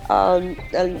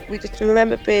 And we just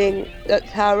remember being at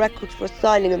Tower Records for a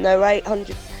signing, and there were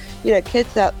 800,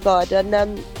 kids outside. And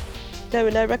there were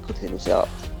no records in the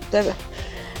shops. There were,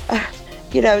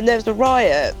 and there was a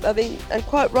riot. I mean, and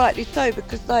quite rightly so,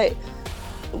 because,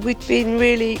 we'd been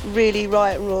really, really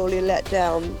right and rawly let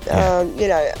down, and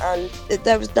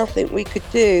there was nothing we could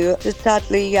do. So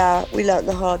sadly, we learnt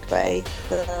the hard way.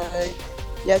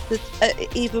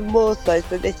 Even more so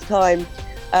this time.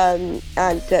 And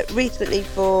recently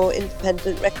for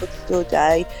Independent Record Store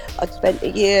Day, I'd spent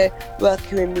a year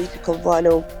working with music on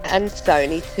vinyl and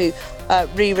Sony to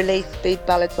re-release Speed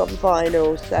Ballads on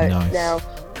vinyl. So nice. It's now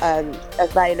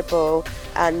available,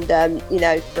 and and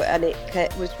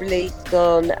it was released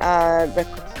on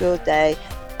Record Store Day,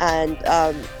 and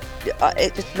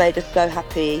it just made us so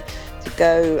happy to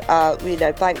go.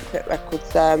 Banquet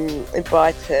Records in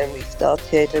Brighton, we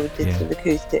started and we did some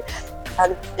acoustic,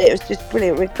 and it was just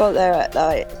brilliant. We got there at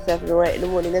 7 or 8 in the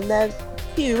morning, and there was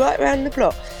a queue right around the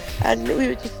block, and we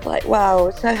were just like, wow,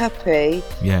 so happy.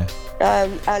 Yeah.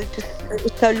 And just, it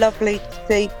was so lovely to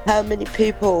see how many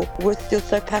people were still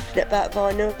so passionate about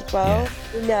vinyl as well,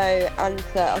 and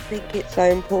I think it's so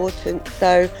important.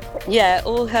 So,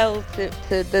 all hail to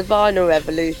the vinyl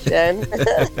revolution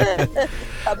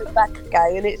coming back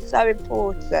again, and it's so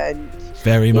important.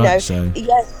 Very much so.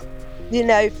 Yes.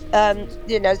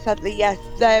 Sadly, yes,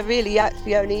 there really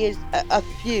actually only is a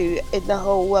few in the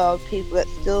whole world, people that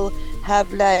still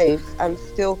have lathes and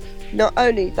still, not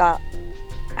only that,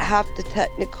 have the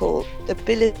technical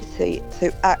ability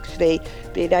to actually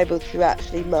being able to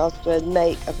actually master and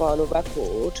make a vinyl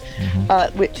record,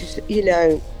 which is,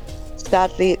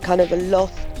 sadly kind of a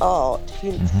lost art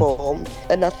form.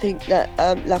 And I think that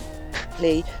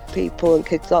luckily people and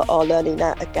kids are learning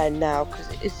that again now, because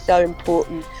it is so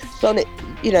important,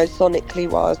 sonically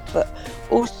wise, but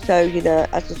also,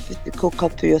 as a physical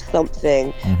copy or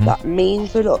something that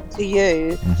means a lot to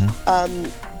you.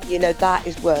 That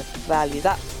is worth value.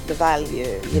 That's the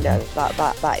value,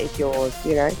 that is yours,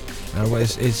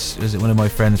 As one of my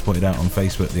friends pointed out on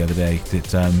Facebook the other day, that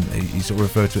he sort of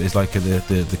referred to it as like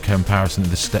the comparison of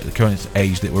the current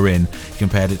age that we're in,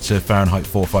 compared it to Fahrenheit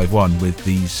 451, with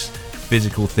these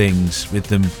physical things, with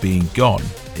them being gone.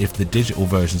 If the digital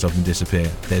versions of them disappear,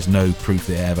 there's no proof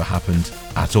that it ever happened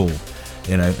at all.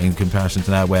 In comparison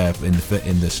to now, where in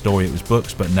the story it was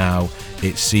books, but now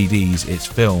it's CDs, it's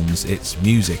films, it's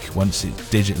music. Once it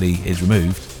digitally is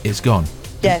removed, it's gone.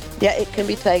 Yeah, it can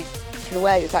be taken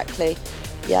away, exactly.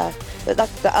 Yeah, but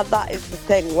that is the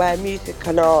thing, where music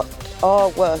and art are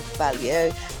worth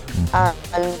value, and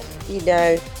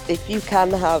if you can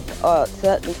have art,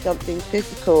 certainly something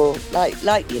physical, like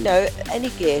any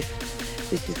gift.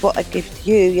 This is what I give to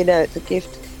you. It's a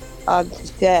gift to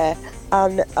share,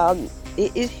 and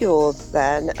it is yours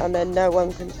then, and then no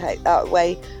one can take that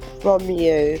away from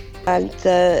you. And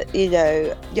I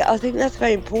think that's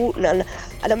very important.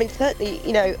 And I mean, certainly,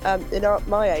 in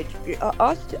my age group,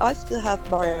 I still have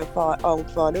my old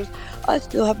vinyls. I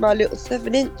still have my little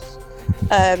 7-inch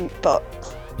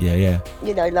box.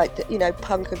 Like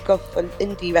punk and goth and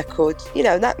indie records.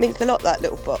 That means a lot, that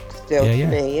little box still to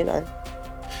me.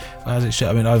 As it should.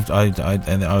 I mean, I was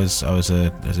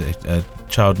a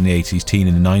child in the 80s, teen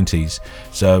in the 90s,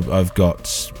 so I've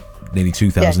got nearly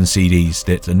 2,000 CDs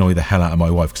that annoy the hell out of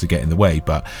my wife because they get in the way.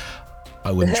 But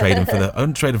I wouldn't trade them for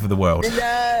the world.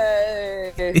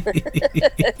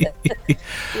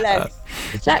 No.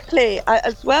 Exactly.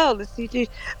 As well, the CD,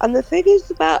 and the thing is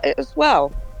about it as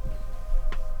well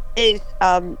is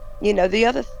the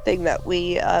other thing that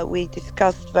we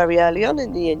discussed very early on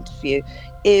in the interview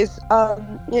is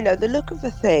the look of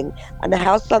the thing and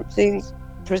how something's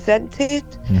presented,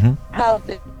 how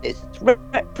it's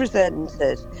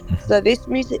represented. So this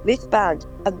music, this band,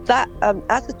 and that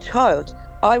as a child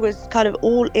I was kind of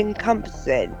all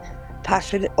encompassing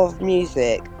passion of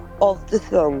music, of the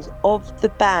songs, of the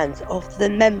bands, of the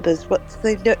members, what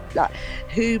they look like,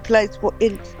 who plays what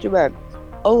instrument.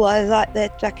 Oh, I like their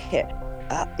jacket.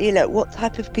 What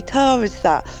type of guitar is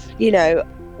that?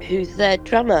 Who's their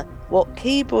drummer? what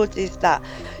keyboards is that,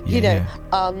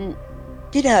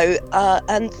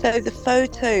 and so the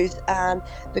photos and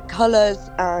the colours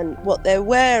and what they're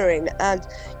wearing, and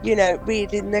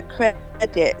reading the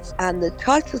credits and the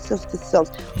titles of the songs,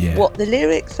 what the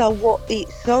lyrics are, what each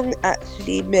song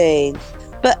actually means.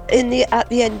 But at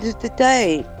the end of the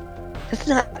day, it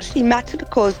doesn't actually matter,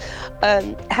 because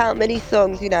how many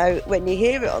songs, when you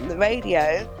hear it on the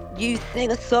radio, you sing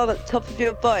a song at the top of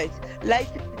your voice, later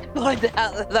you find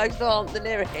out that those aren't the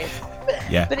lyrics.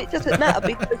 Yeah. But it doesn't matter,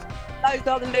 because those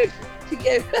are the lyrics to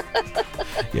you.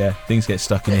 Yeah, things get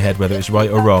stuck in your head whether it's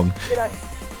right or wrong.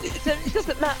 It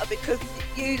doesn't matter, because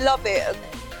you love it,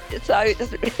 and so it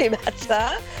doesn't really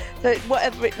matter. So it's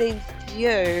whatever it means to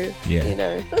you.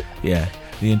 Yeah. Yeah.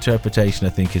 The interpretation, I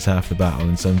think, is half the battle,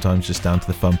 and sometimes just down to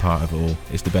the fun part of it all.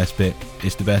 It's the best bit.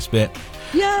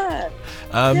 Yeah.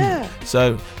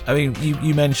 So, I mean,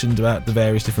 you mentioned about the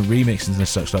various different remixes and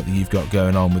such like that you've got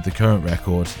going on with the current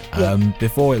record.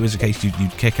 Before, it was a case you'd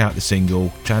kick out the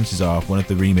single. Chances are one of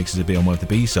the remixes would be on one of the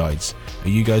B-sides. Are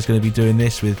you guys going to be doing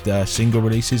this with single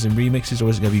releases and remixes, or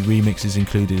is it going to be remixes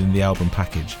included in the album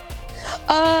package?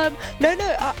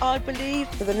 No, I believe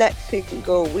for the next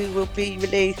single we will be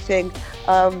releasing,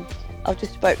 I've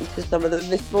just spoken to some of them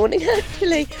this morning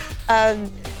actually,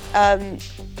 some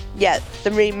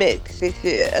remixes.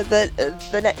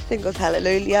 The next single's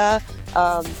Hallelujah,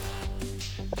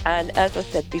 and as I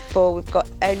said before, we've got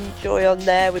Enjoy on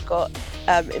there, we've got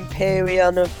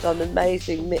Imperium have done an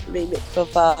amazing remix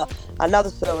of another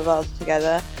song of ours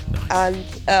together, and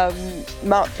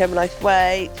Mark Gemini's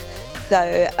Wait.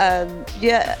 So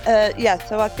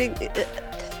so I think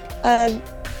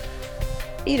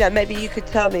maybe you could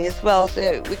tell me as well,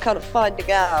 so we're kind of finding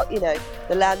out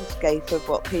the landscape of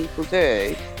what people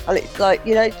do, and it's like,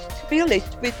 to be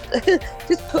honest, with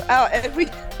just put out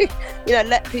everything,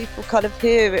 let people kind of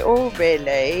hear it all,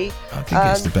 really. I think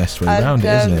it's the best way around it,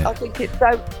 isn't it? I think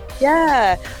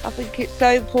it's so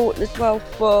important as well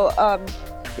for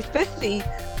especially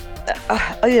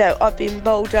I've been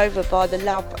bowled over by the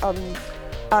love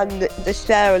and the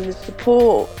share and the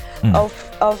support of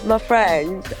my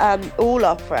friends, all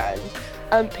our friends,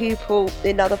 and people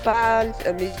in other bands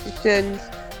and musicians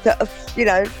that have,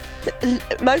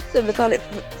 most of them have done it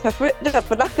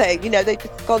for nothing. They've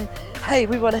just gone, hey,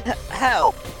 we want to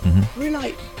help. We're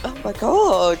like, oh my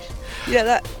God,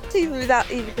 that's even without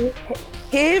even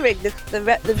hearing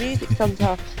the music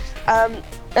sometimes.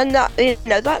 And that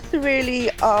that's a really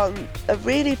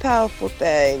powerful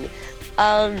thing.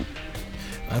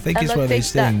 I think it's one of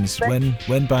those things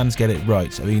when bands get it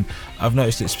right. I mean, I've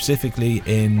noticed it specifically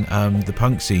in the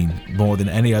punk scene more than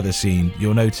any other scene.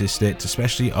 You'll notice it,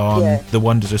 especially on the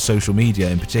wonders of social media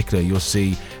in particular. You'll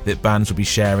see that bands will be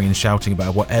sharing and shouting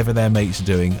about whatever their mates are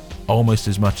doing, almost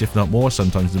as much, if not more,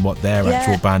 sometimes than what their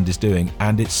actual band is doing,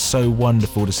 and it's so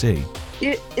wonderful to see.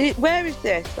 Where is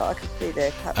this that I can see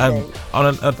this happening?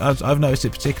 I've noticed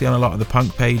it particularly on a lot of the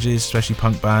punk pages, especially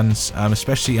punk bands,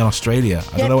 especially in Australia.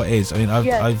 I don't know what it is. I mean, I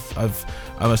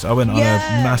went on a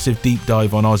massive deep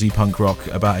dive on Aussie punk rock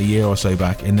about a year or so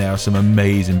back, and there are some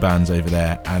amazing bands over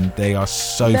there, and they are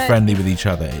so friendly with each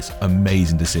other. It's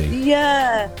amazing to see.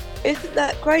 Yeah, isn't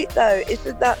that great though?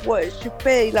 Isn't that what it should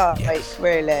be like? Yes.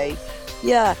 Really?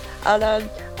 Yeah, and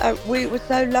we were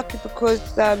so lucky because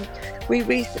we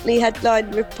recently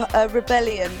headlined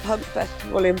Rebellion Punk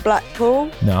Festival in Blackpool.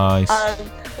 Nice.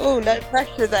 Oh, no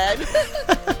pressure then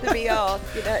to be asked.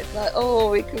 It's like,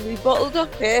 we can be bottled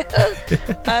up here.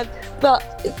 But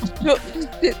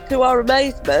to our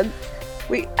amazement,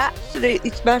 we absolutely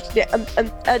smashed it, and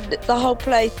the whole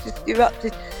place just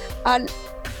erupted. And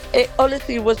it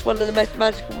honestly was one of the most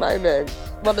magical moments,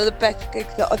 one of the best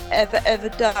gigs that I've ever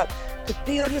done. To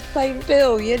be on the same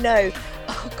bill,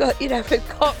 oh God, with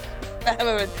Cox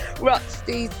and Ruts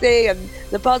DC and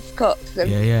the Buzzcocks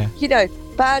and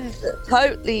bands that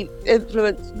totally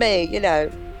influenced me,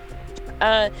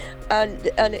 and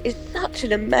it's such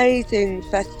an amazing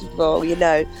festival, you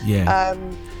never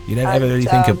ever really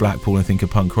think of Blackpool and think of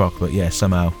punk rock, but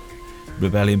somehow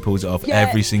Rebellion pulls it off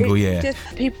every single year. Just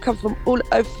people come from all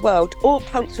over the world, all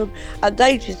punks from, and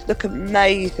they just look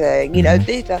amazing.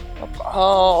 These are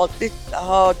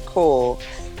hardcore.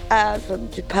 From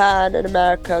Japan and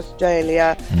America,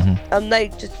 Australia, and they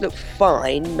just look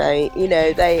fine, mate.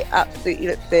 They absolutely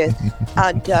look fierce.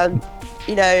 And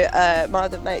my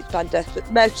other mate's band,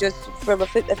 Desperate Measures, I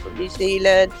think they're from New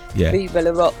Zealand. Viva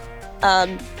La Rock.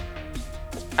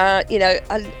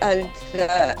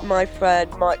 My friend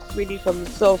Mike Sweeney from the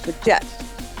Sulphur Jets,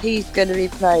 he's going to be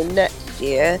playing next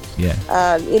year. The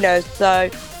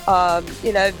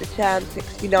Cham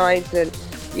 69s and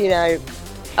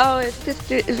Oh, it's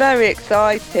very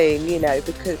exciting, you know,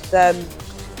 because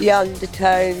the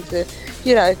undertones,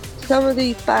 you know, some of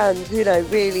these bands, you know,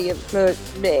 really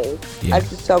influenced me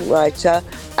as a songwriter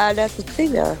and as a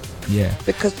singer. Yeah.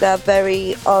 Because they're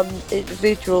very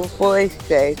individual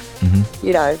voices,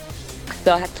 you know.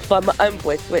 So I had to find my own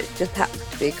voice, which just happens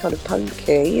to be kind of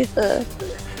punky.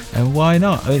 And why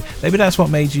not? I mean, maybe that's what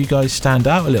made you guys stand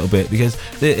out a little bit, because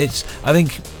it's, I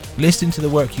think, listening to the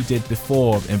work you did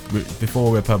before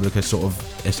Republica sort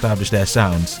of established their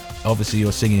sounds, obviously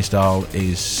your singing style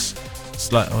is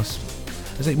slightly, I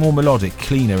think, more melodic,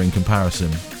 cleaner in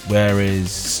comparison,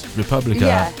 whereas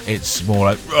Republica, it's more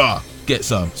like, rah, get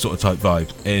some sort of type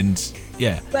vibe. And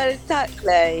yeah. Well,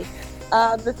 exactly.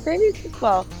 The thing is, as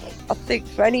well, I think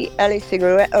for any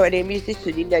singer or any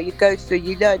musician, you know, you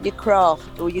learn your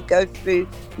craft, or you go through,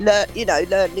 learning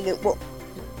what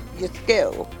your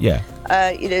skill. Yeah.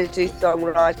 You know, do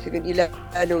songwriting, and you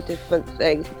learn all different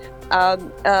things.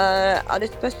 And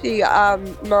especially one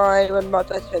of my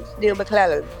best friends, Neil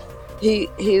McClellan, who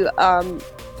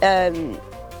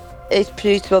is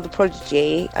producer of The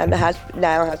Prodigy and has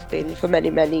been for many,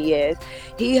 many years.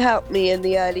 He helped me in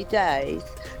the early days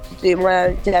to do my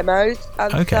own demos,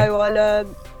 and so I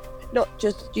learned not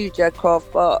just studio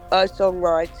craft but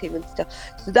songwriting and stuff.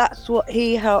 So that's what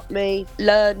he helped me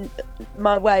learn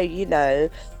my way, you know,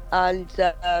 and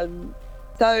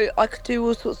so I could do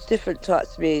all sorts of different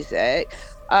types of music.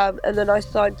 And then I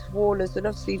signed to Warner's, and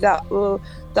obviously that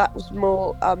was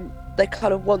more. They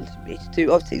kind of wanted me to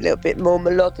do obviously a little bit more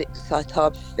melodic type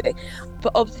of thing,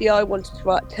 but obviously I wanted to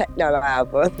write a techno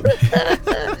album,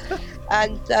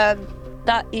 and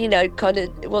that, you know, kind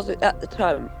of, it wasn't at the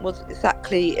time, wasn't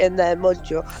exactly in their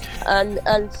module,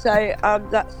 and so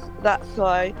that's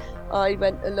why I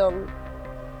went along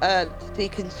to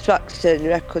Deconstruction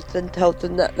Records and told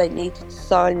them that they needed to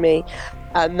sign me,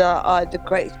 and that I had the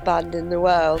greatest band in the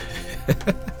world.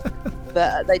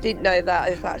 But they didn't know that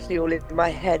it was actually all in my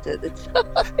head at the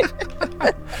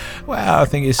time. Well, I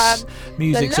think it's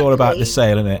music's all about the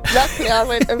sale, isn't it? Luckily, I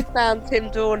went and found Tim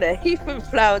Dorner. He from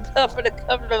Flowers Up and a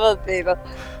couple of other people,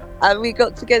 and we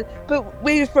got together. But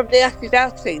we were from the Acid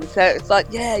Out scene, so it was like,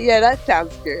 yeah, that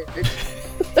sounds good.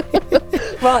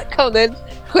 Right, come on then,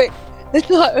 quick. It's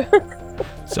like.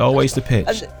 It's always the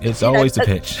pitch. It's always the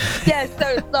pitch. Yeah, so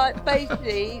it's like,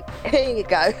 basically, here you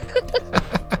go.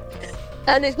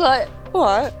 And it's like, all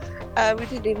right, we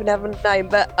didn't even have a name,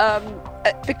 but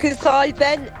because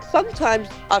sometimes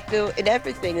I feel in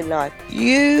everything in life,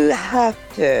 you have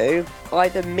to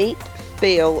either meet,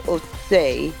 feel, or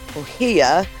see, or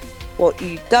hear what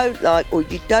you don't like or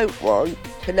you don't want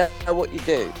to know what you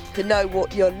do, to know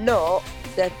what you're not,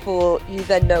 therefore you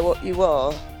then know what you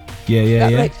are. Yeah.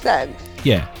 That makes sense?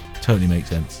 Yeah, totally makes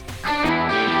sense.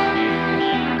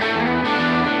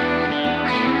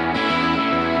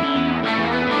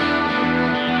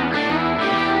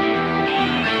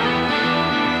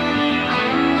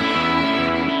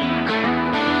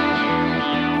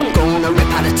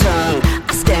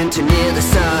 I stand too near the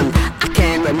sun. I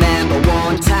can't remember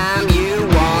one time you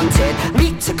wanted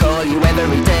me to call you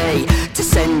every day, to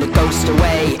send the ghost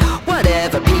away.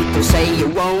 Whatever people say, you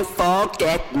won't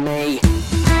forget me.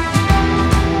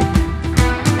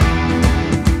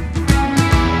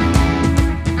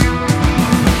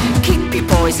 Keep your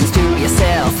poisons to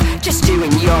yourself, just you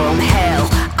and your own hell.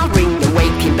 I'll ring the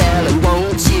waking bell and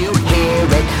won't you hear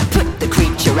it? Put the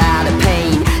creature out of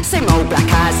pain, same old black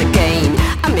eyes again.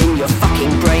 I'm in your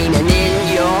fucking brain and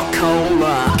in your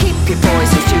coma. Keep your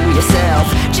poisons to yourself,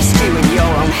 just you and your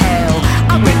own hell.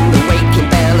 I'll ring the waking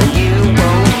bell and you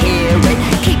won't hear it.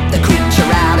 Keep the creature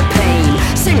out of pain,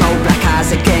 same old black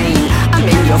eyes again. I'm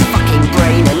in your fucking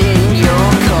brain and in your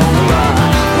coma.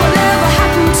 Whatever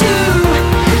happened to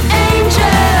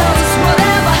angels?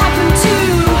 Whatever happened to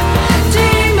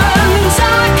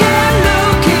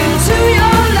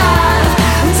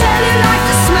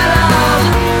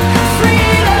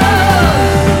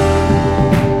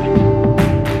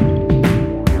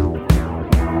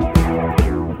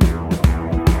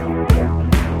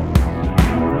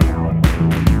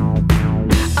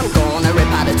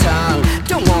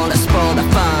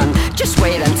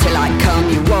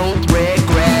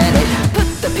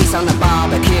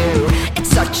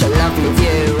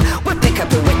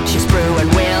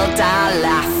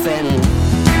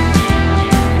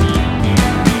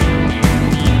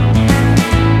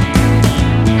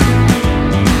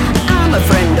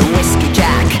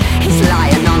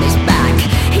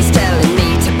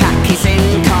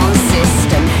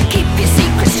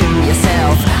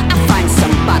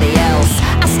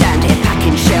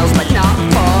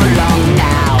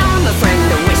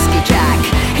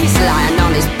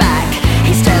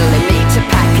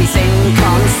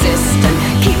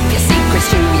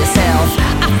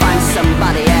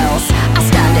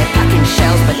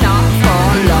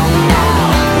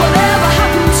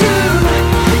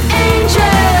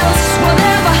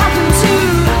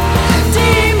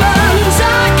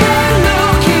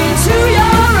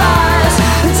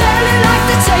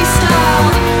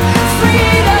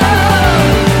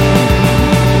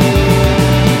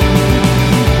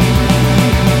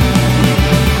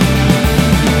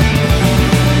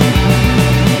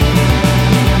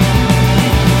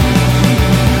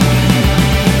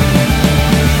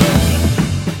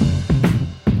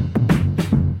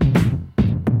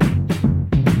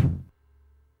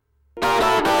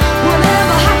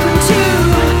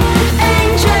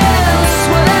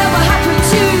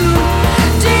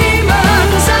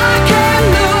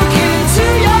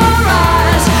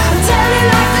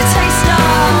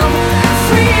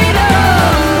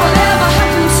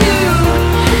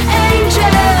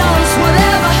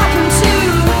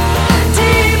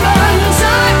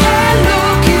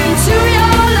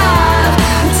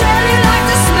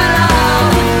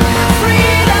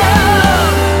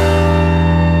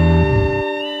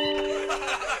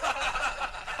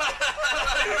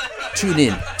Tune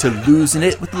in to Losing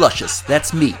It with Luscious.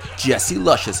 That's me, Jesse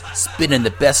Luscious, spinning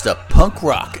the best of punk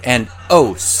rock and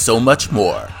oh, so much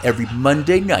more. Every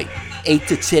Monday night, 8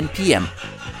 to 10 p.m.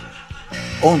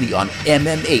 Only on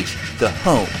MMH, the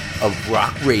home of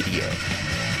rock radio.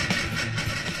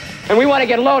 And we want to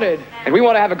get loaded, and we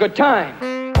want to have a good time.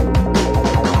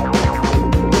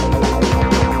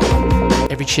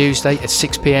 Every Tuesday at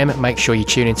 6 p.m, make sure you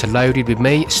tune in to Loaded with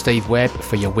me, Steve Webb,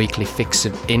 for your weekly fix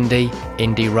of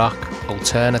indie rock,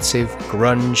 alternative,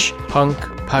 grunge, punk,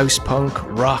 post-punk,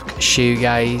 rock,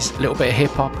 shoegaze, a little bit of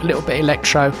hip-hop, a little bit of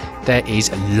electro. There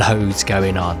is loads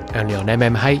going on. Only on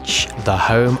MMH, the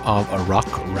home of rock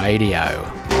radio.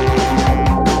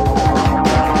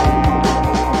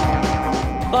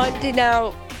 Finding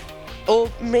out or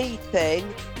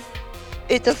meeting,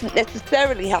 it doesn't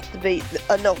necessarily have to be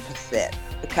an opposite,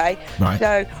 okay? Right.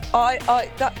 So I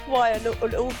that's why an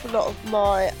awful lot of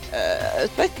my,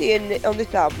 especially on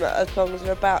this album, songs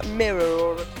are about mirror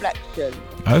or reflection.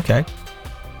 Okay.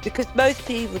 Because most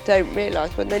people don't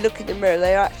realise when they look in the mirror,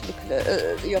 they're actually looking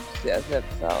at the opposite of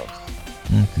themselves.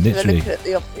 Literally. They're looking at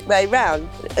the opposite way round.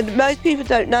 And most people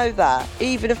don't know that.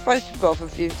 Even a photograph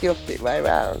of you is the opposite way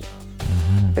round.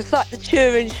 Mm-hmm. It's like the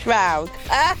Turin shroud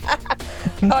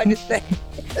kind of thing.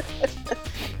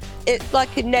 It's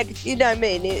like a negative, you know what I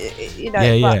mean?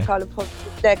 It's like kind of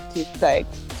positive, negative thing.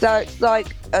 So it's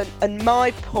like, and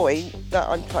my point that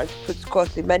I'm trying to put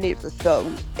across in many of the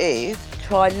songs is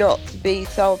try not to be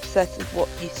so obsessed with what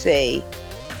you see,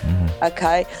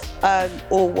 okay?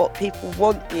 Or what people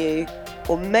want you,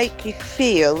 or make you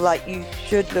feel like you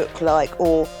should look like,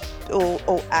 or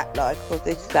act like, or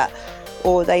this, that.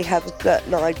 Or they have a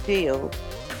certain ideal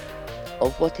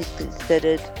of what is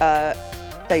considered,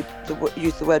 they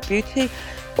use the word beauty,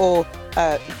 or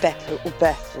better or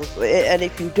best. And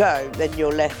if you don't, then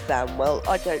you're less than. Well,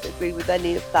 I don't agree with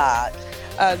any of that.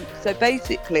 So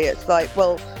basically, it's like,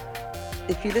 well,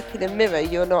 if you look in a mirror,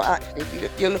 you're not actually,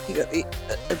 you're looking at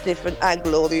a different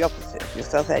angle or the opposite of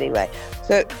yourself anyway.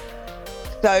 So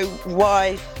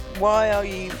why are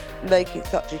you making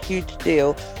such a huge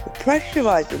deal of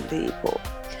pressurising people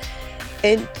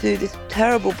into this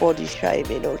terrible body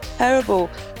shaming or terrible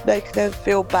making them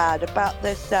feel bad about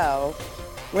themselves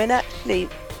when actually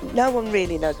no one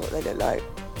really knows what they look like,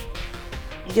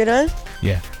 you know?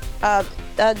 Yeah.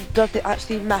 And does it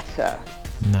actually matter?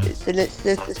 No. It's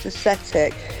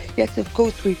aesthetic. Yes, of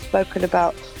course, we've spoken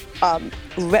about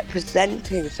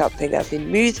representing something as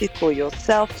in music or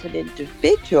yourself, an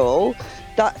individual.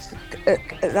 That's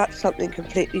something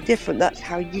completely different. That's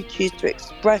how you choose to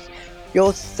express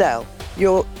yourself,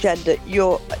 your gender,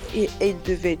 your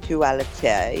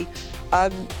individuality.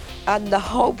 And the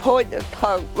whole point of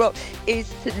punk rock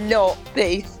is to not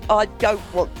be, I don't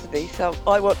want to be self,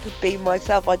 I want to be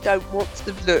myself. I don't want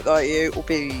to look like you or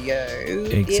be you.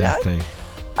 Exactly. You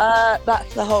know?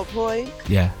 That's the whole point.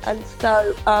 Yeah. And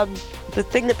so the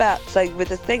thing about, say, with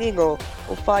the singing or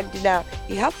finding out,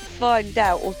 you have to find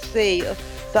out or see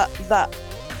that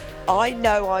I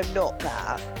know I'm not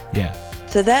that. Yeah.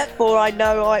 So therefore I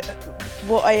know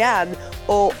what I am,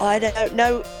 or I don't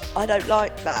know, I don't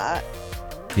like that.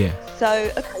 Yeah.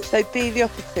 So, okay, so be the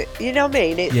opposite. You know what I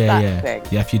mean? It's that thing.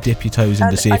 Yeah, if you dip your toes in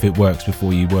to see if it works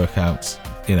before you work out,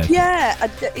 you know. Yeah,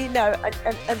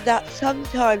 and that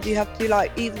sometimes you have to,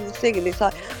 like, even the singing, it's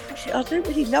like, actually, I don't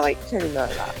really like singing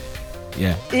like that.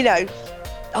 Yeah. You know,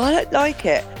 I don't like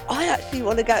it. I actually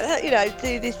want to go, you know,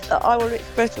 do this. I want to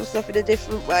express myself in a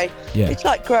different way. Yeah. It's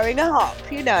like growing up,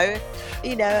 you know.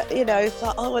 It's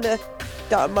like I want to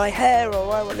dye my hair,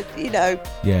 or I want to, you know.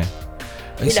 Yeah.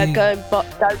 Go and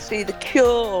go see The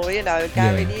Cure, you know,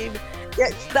 Gary Newman.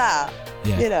 It's that.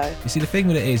 Yeah. You know. You see, the thing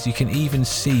with it is, you can even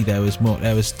see there was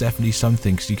definitely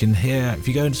something, because you can hear, if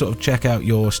you go and sort of check out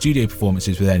your studio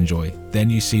performances with Enjoy, then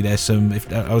you see there's some,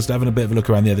 I was having a bit of a look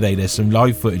around the other day, there's some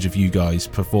live footage of you guys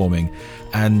performing,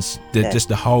 and just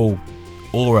the whole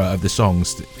aura of the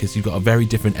songs, because you've got a very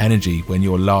different energy when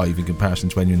you're live in comparison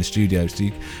to when you're in the studio. So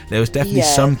there was definitely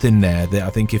something there that I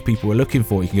think if people were looking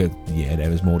for, you can go, yeah, there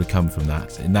was more to come from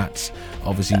that, and that's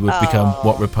obviously would become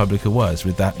what Republica was,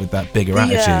 with that bigger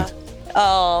attitude.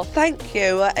 Oh, thank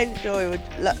you. Enjoy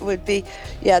would be,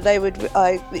 they would.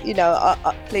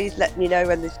 Please let me know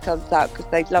when this comes out,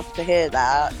 because they'd love to hear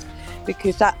that.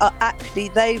 Because actually,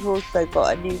 they've also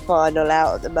got a new vinyl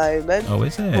out at the moment. Oh,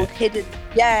 is it? Called Hidden.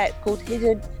 Yeah, it's called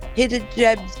Hidden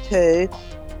Gems 2,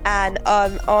 and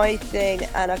I sing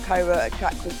and I co-wrote a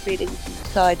track with Feelings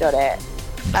Inside on it,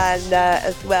 and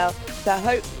as well. So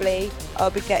hopefully,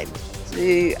 I'll be getting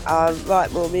to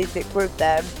write more music with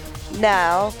them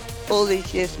now, all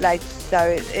these years later.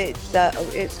 So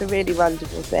it's a really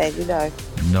wonderful thing, you know.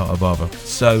 Not a bother.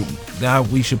 So now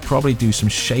we should probably do some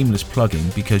shameless plugging,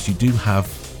 because you do have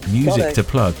music to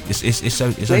plug. It's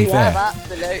only fair.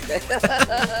 Absolutely.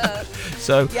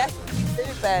 So yes, we do,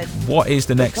 Ben. What is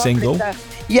the next single?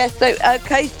 Yes,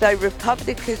 so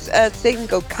Republica's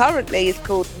single currently is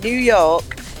called New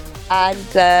York, and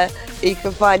you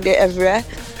can find it everywhere.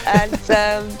 And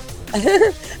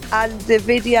and the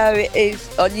video is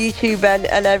on YouTube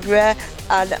and everywhere.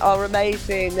 And our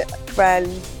amazing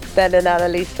friends Ben and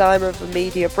Annalise Simon from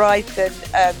Media Brighton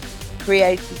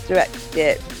created, directed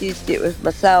it, produced it with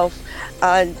myself,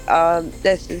 and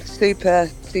there's some super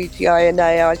CGI and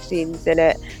AI scenes in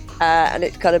it, and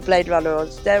it's kind of Blade Runner on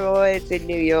steroids in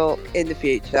New York in the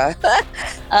future.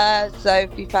 So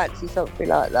if you fancy something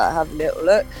like that, have a little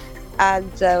look.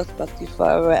 And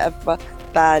Spotify or whatever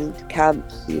band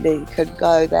camps, you can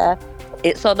go there.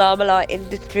 It's on Armalite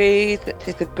Industries, which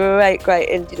is a great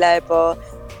indie label.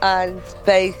 And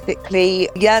basically,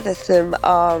 there's some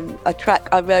a track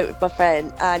I wrote with my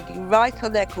friend, and you write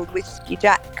on there called Whiskey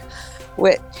Jack,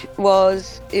 which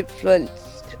was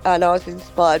influenced, and I was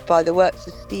inspired by the works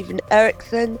of Stephen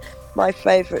Erickson, my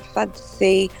favourite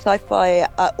fantasy sci-fi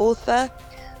author,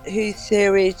 whose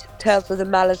series Tales of the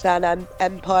Malazan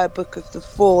Empire Book of the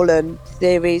Fallen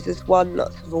series has won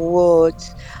lots of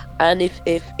awards. And if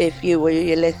you or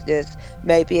your listeners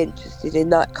may be interested in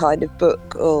that kind of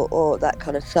book or that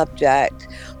kind of subject,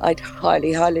 I'd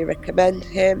highly recommend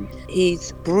him.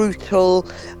 He's brutal,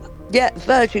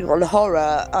 verging on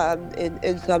horror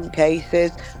in some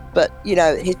cases, but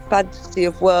his fantasy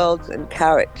of worlds and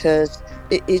characters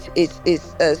is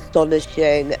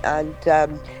astonishing. And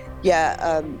Tales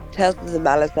of the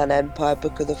Malazan Empire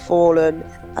Book of the Fallen,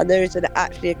 and there is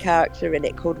actually a character in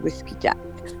it called Whiskey Jack.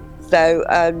 So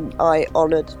I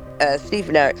honoured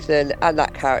Stephen Erickson and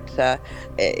that character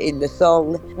in the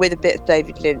song, with a bit of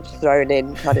David Lynch thrown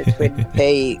in, kind of Twin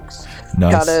Peaks.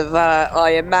 Nice. Kind of, I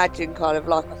imagine kind of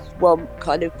like a swamp,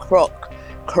 kind of croc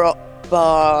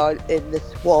bar in the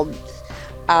swamps,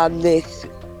 and this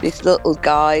little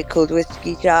guy called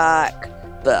Whiskey Jack.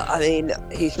 But I mean,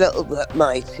 he's little but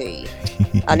mighty,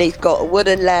 and he's got a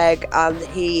wooden leg, and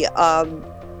he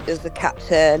is the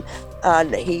captain.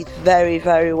 And he's very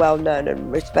well known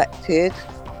and respected,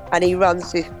 and he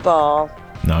runs this bar.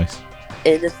 Nice.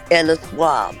 In a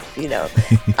swamp, and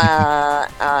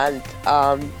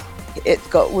it's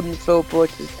got wooden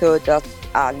floorboards and sawdust,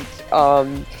 and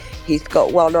he's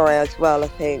got one eye as well. I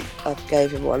think I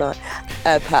gave him one eye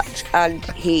patch, and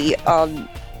he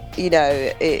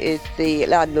is the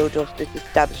landlord of this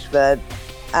establishment.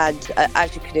 And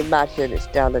as you can imagine, it's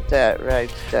down a dirt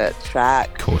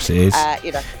track. Of course it is.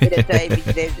 In a David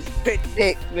Lynch FiXT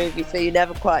Six movie, so you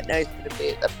never quite know who's going to be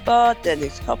at the bar.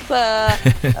 Dennis Hopper,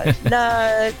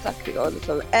 sucking on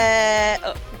some air,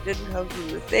 oxygen comes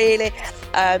from the ceiling.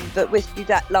 But Whiskey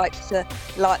Jack likes to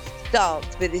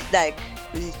dance with his leg,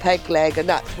 with his peg leg, and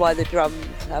that's why the drums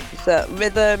have a certain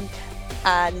rhythm.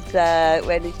 And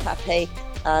when he's happy,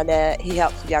 and he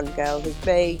helps a young girl who's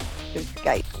me to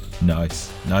escape. Nice.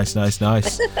 Nice.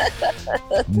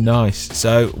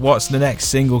 So what's the next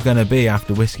single going to be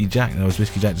after Whiskey Jack? Was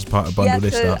Whiskey Jack just part of bundle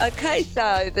this stuff? Okay,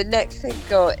 so the next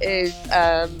single is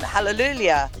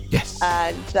Hallelujah. Yes.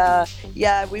 And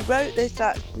we wrote this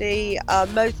actually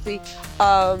mostly,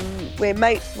 we're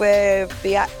mates with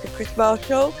the actor Chris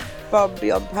Marshall from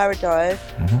Beyond Paradise,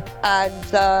 and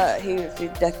he was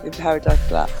in Death in Paradise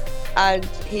as well, and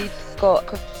he's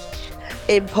got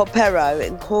in Pompero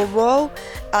in Cornwall,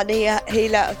 and he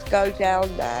let us go down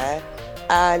there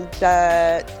and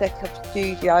set up a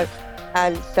studio,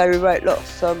 and so we wrote lots of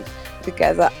songs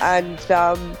together, and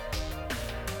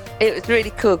it was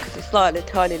really cool because it's like a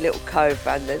tiny little cove,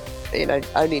 and there's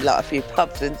only like a few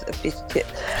pubs and a fish tip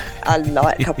and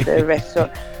like a couple of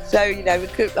restaurants, so we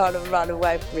couldn't kind of run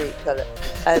away from each other,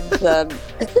 and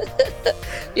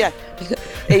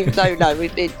even though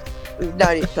we've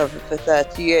known each other for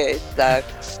 30 years, so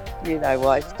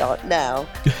why start now?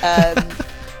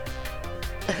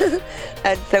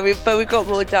 And so we got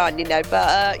more done,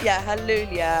 but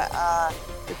Hallelujah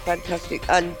is fantastic,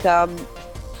 and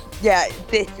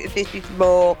this is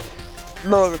more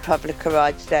Republica,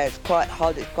 I'd say. It's quite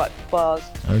hard, it's quite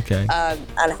fast, okay,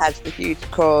 and has the huge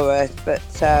chorus, but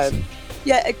awesome.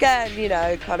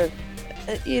 Again, kind of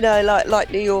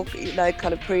like New York,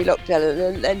 kind of pre-lockdown,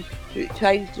 and then it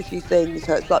changed a few things,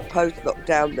 so it's like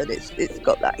post-lockdown, but it's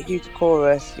got that huge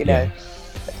chorus,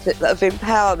 of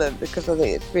empowerment, because I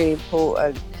think it's really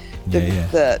important.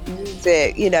 The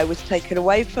music, was taken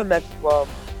away from everyone,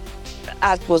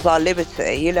 as was our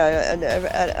liberty, and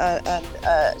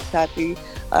sadly,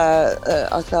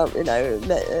 thousands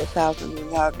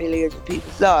and millions of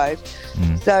people's lives.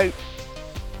 So,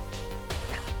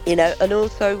 you know, and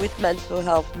also with mental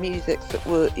health, music that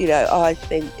will, you know, I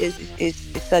think is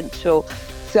essential.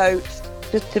 So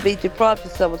just to be deprived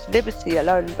of someone's liberty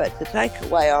alone, but to take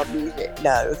away our music,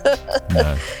 no.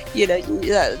 You know,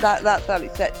 that's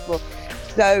unacceptable.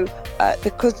 So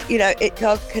because, you know, it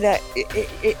does connect,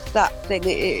 it's that thing,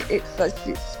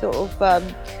 it's sort of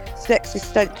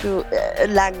existential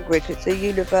language. It's a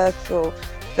universal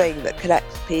thing that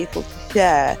connects people to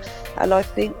share. And I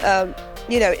think,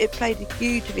 you know, it played a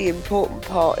hugely important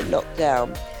part in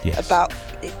lockdown. Yes. About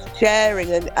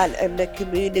sharing and the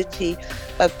community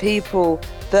of people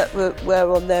that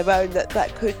were on their own,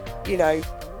 that could, you know,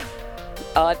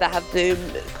 either have Zoom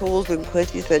calls and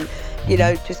quizzes and, you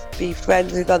know, just be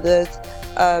friends with others,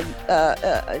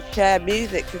 share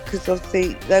music, because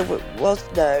obviously there was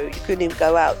you couldn't even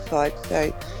go outside.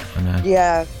 So, I know.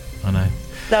 Yeah. I know.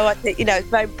 So I think, you know, it's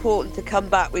very important to come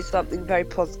back with something very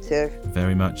positive.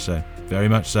 Very much so. Very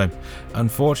much so.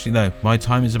 Unfortunately, though, my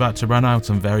time is about to run out.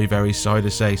 I'm very, very sorry to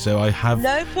say. So I have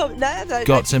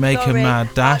got to make a mad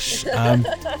dash.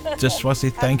 Just want to say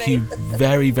thank you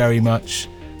very, very much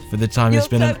for the time. It's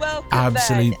been an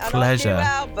absolute pleasure.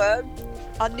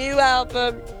 Our new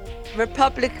album,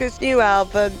 Republica's new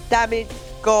album, Damaged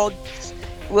Gods,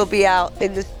 will be out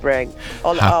in the spring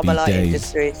on Armalite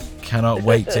Industries. Cannot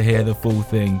wait to hear the full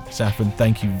thing. Saffron,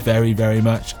 thank you very, very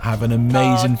much. Have an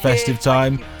amazing festive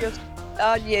time.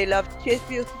 On you, love. Cheers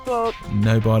for your support.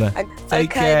 No bother. And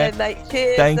take care. Then, mate.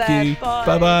 Cheers. Thank you. Bye.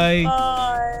 Bye-bye.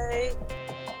 Bye.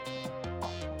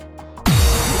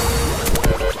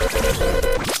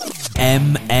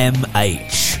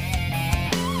 MMH,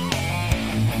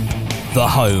 the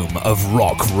home of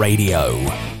rock radio.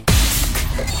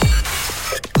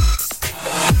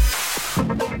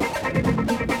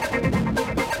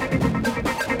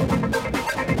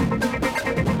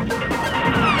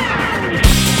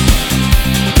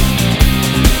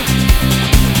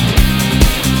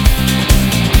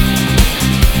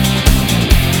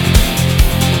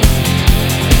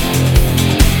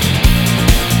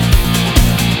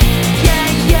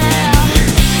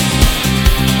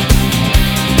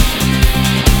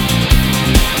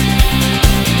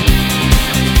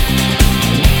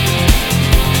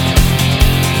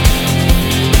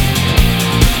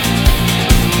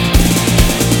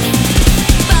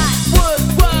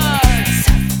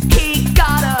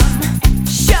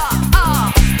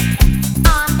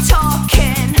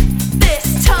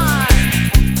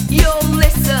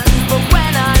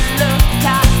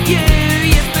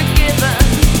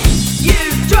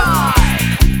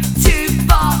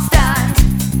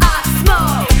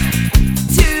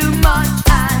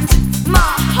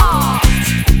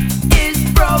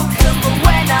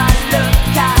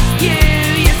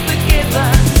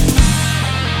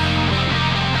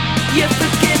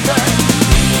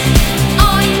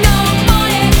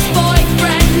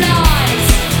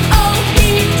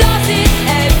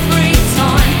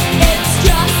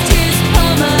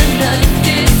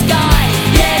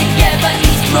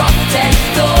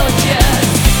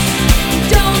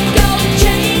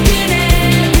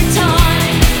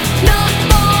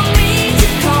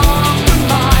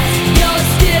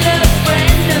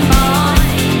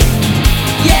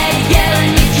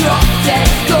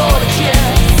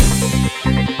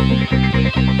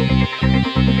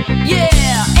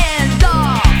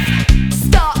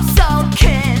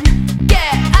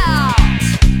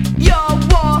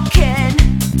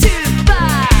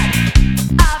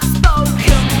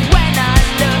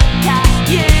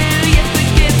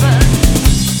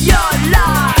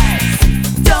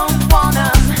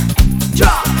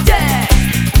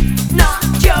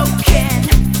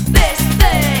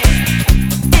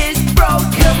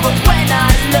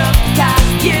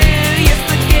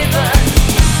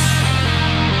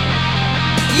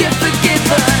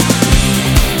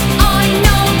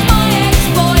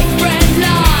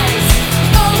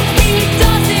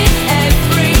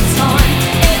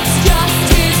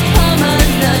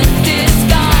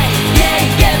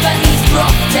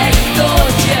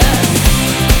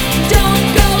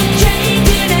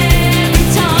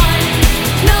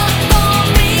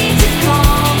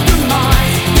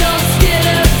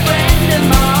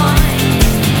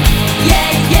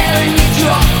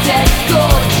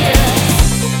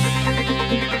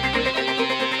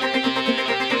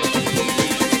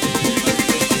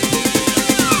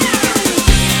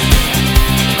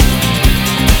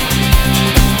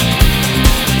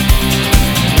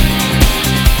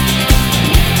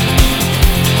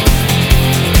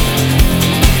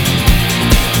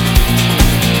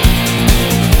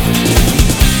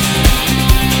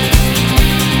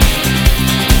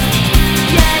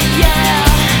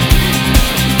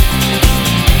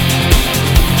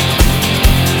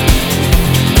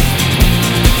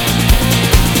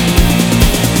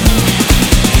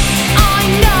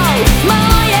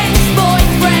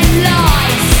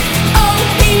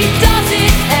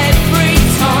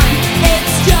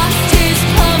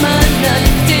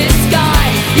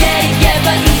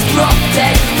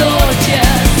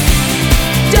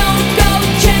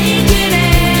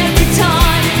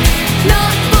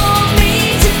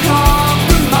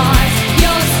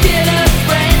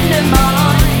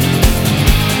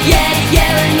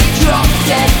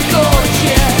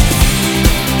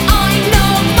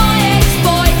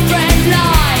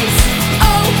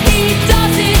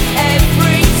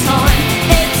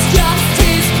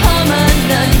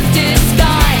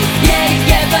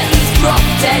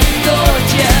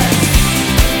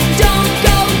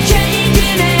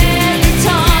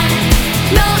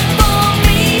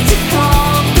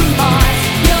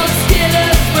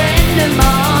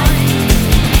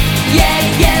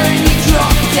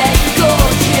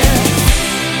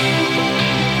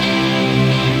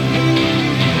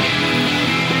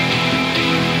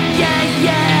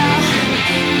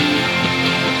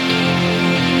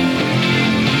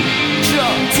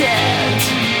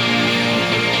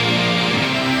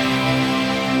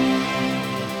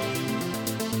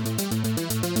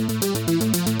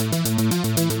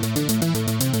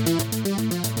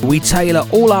 We tailor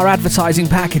all our advertising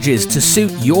packages to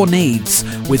suit your needs.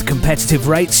 With competitive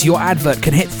rates, your advert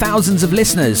can hit thousands of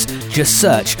listeners. Just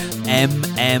search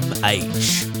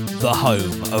MMH, the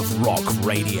home of rock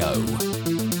radio.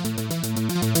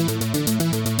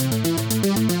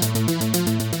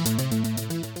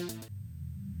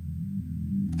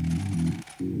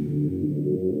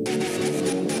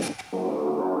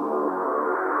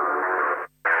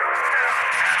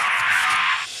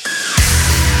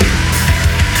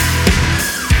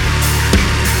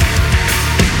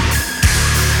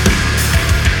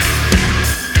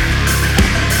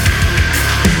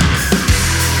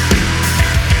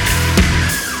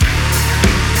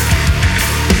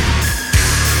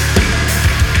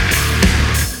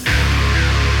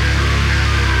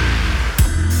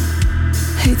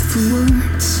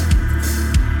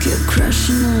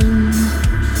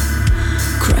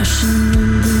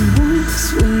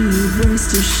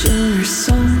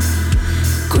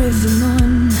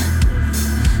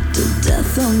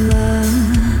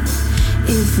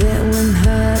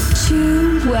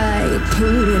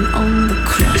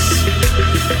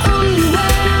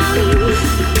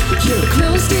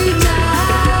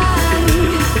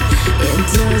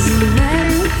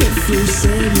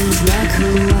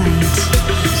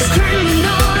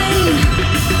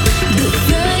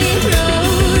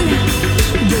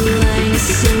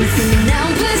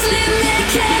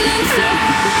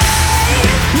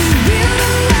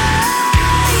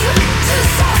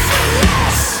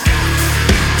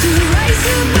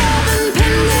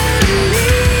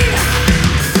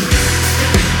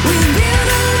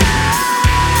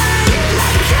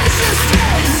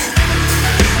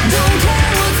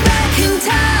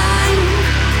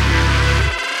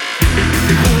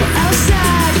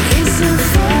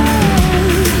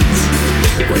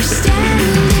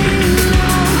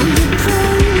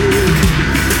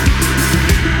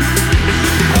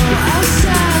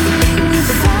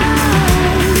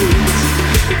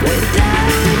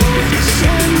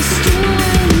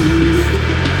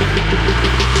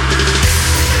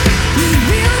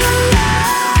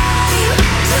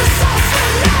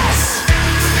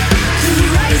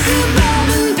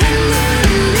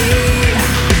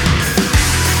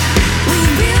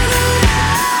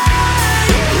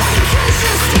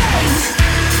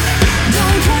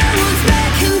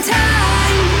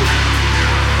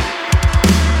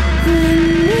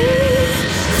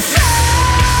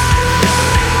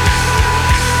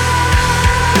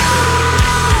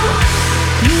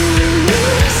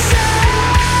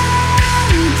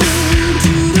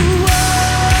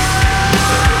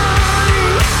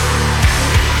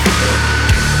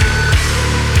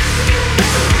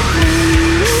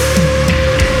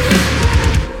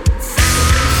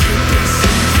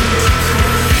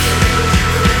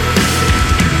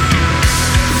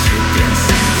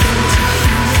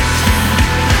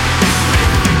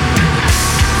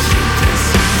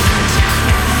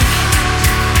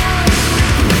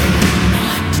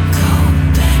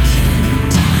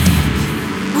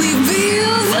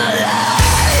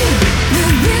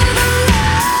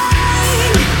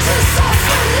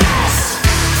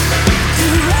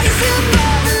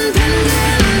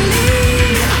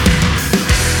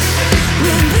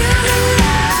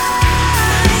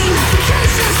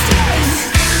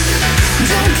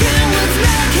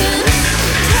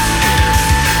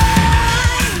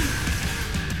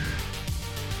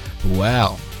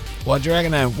 What do you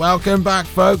reckon then? Welcome back,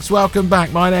 folks. Welcome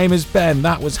back. My name is Ben.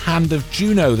 That was Hand of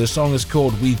Juno. The song is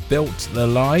called We've Built the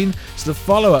Line. It's the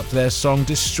follow-up to their song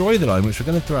Destroy the Line, which we're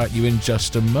going to throw at you in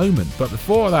just a moment. But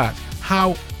before that,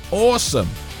 how awesome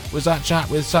was that chat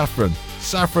with Saffron?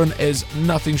 Saffron is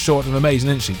nothing short of amazing,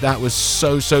 isn't she? That was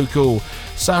so cool.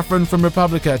 Saffron from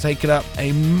Republica taking up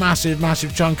a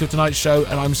massive chunk of tonight's show,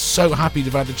 and I'm so happy to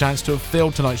have had the chance to have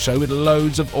filled tonight's show with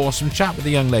loads of awesome chat with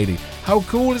the young lady. How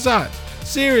cool is that?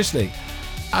 Seriously,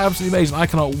 absolutely amazing. I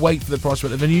cannot wait for the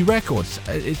prospect of a new record.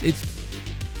 It's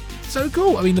so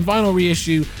cool. I mean, the vinyl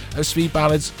reissue of Sweet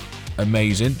Ballads,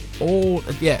 amazing.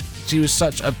 She was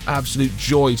such an absolute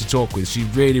joy to talk with. She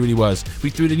really was. We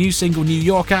threw the new single New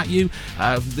York at you.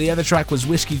 The other track was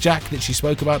Whiskey Jack that she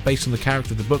spoke about based on the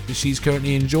character of the book that she's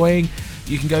currently enjoying.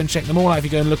 You can go and check them all out if you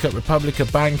go and look at Republica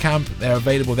Bandcamp. They're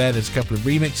available there. There's a couple of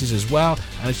remixes as well.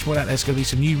 And I just point out there's going to be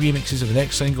some new remixes of the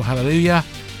next single, Hallelujah.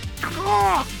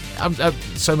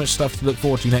 So much stuff to look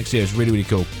forward to next year. It's really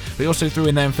cool. We also threw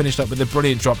in there and finished up with the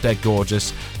brilliant Drop Dead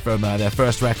Gorgeous from their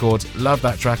first record. Love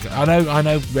that track. I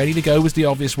know Ready to Go was the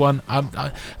obvious one.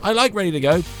 I like Ready to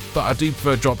Go, but I do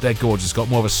prefer Drop Dead Gorgeous. It's got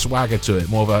more of a swagger to it,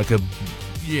 more of like a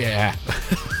yeah.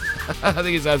 I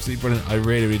think it's absolutely brilliant. I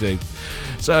really do.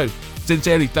 So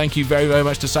sincerely, thank you very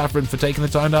much to Saffron for taking the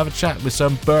time to have a chat with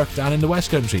some Burke down in the West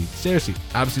Country. Seriously,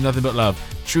 absolutely nothing but love.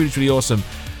 Truly awesome.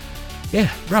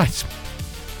 Yeah, right.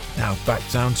 Now back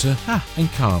down to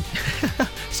and calm.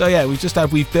 So yeah,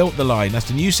 we've built the line. That's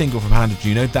the new single from Hand of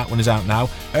Juno. That one is out now.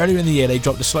 Earlier in the year, they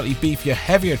dropped a slightly beefier,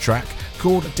 heavier track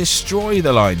called Destroy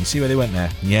the Line. See where they went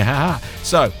there? Yeah.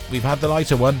 So we've had the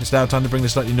lighter one. It's now time to bring the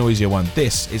slightly noisier one.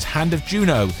 This is Hand of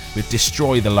Juno with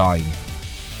Destroy the Line.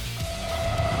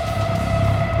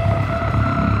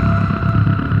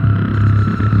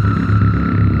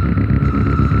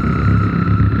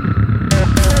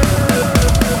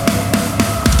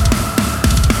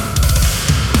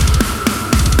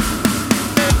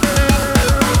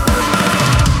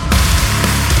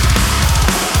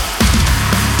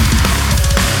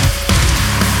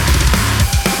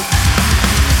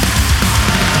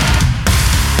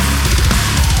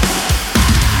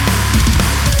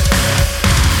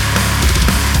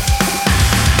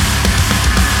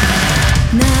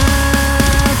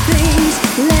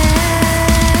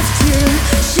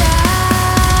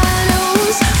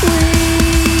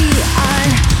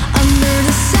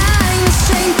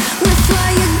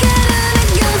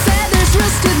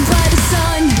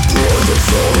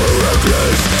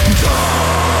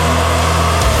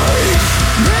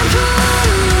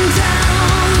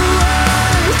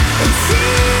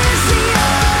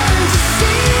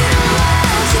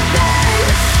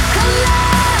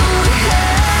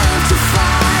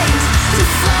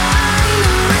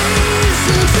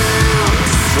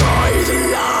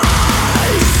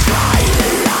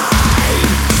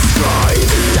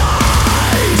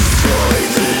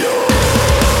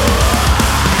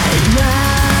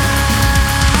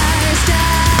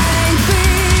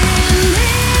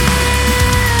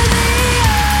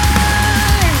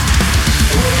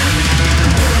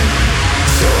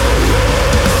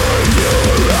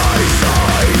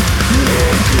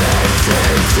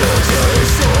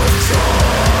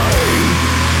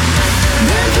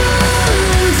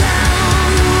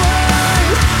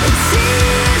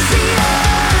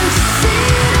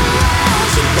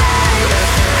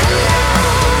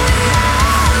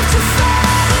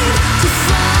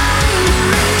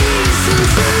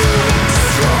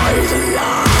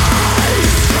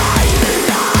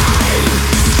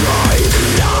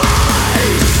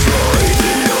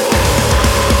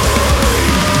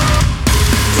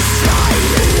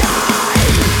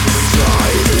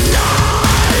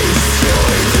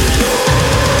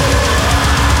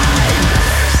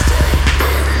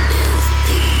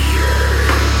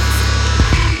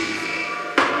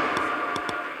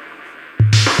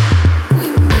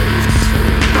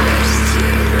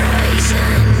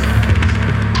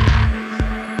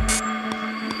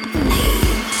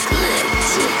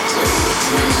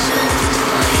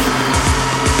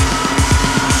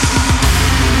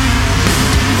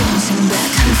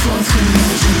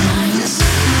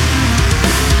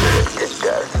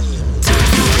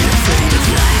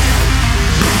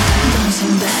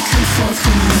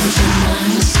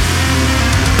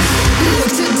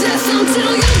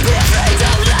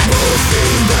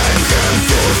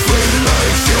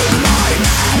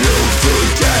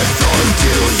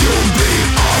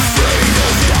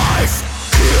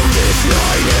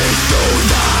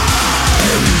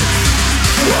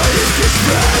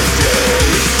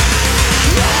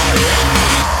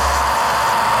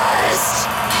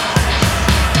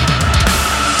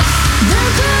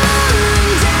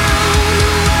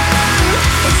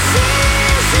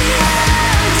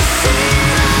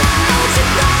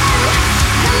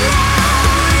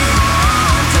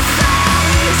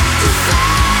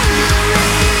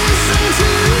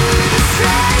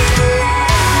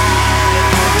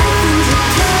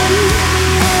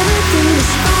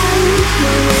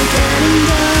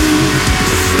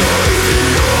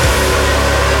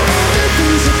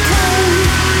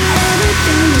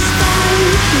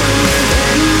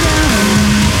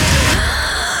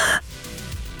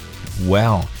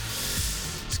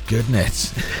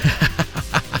 goodness.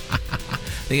 I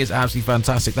think it's absolutely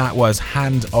fantastic. That was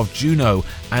Hand of Juno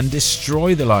and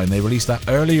Destroy the Line. They released that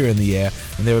earlier in the year,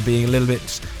 and they were being a little bit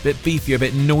beefier, a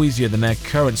bit noisier than their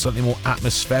current, slightly more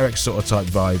atmospheric sort of type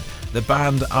vibe. The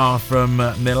band are from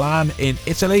Milan in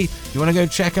Italy. You want to go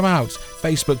check them out?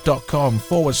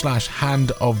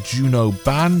 Facebook.com/Hand of Juno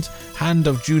Band, Hand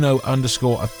of Juno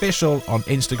 _official on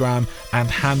Instagram,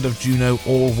 and Hand of Juno,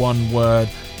 all one word,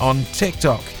 on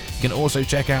TikTok. You can also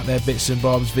check out their bits and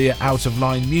bobs via Out of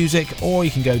Line Music, or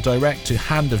you can go direct to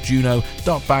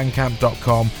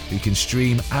handofjuno.bandcamp.com. You can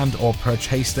stream and or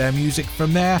purchase their music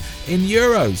from there in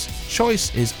euros.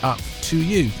 Choice is up to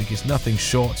you. I think it's nothing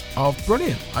short of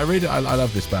brilliant. I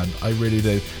love this band. I really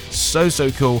do. So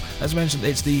cool. As mentioned,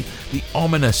 it's the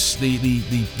ominous, the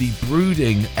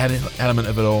brooding element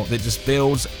of it all that just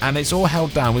builds, and it's all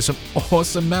held down with some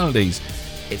awesome melodies.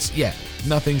 It's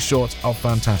nothing short of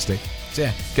fantastic. So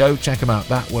go check them out.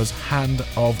 That was Hand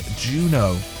of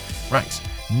Juno. Right,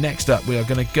 next up we are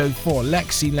going to go for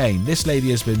Lexi Layne. This lady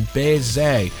has been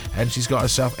busy, and she's got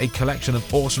herself a collection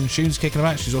of awesome tunes kicking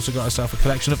about. She's also got herself a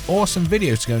collection of awesome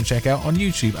videos to go and check out on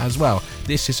YouTube as well.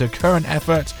 This is her current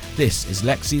effort. This is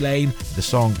Lexi Layne. The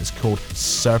song is called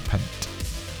Serpent.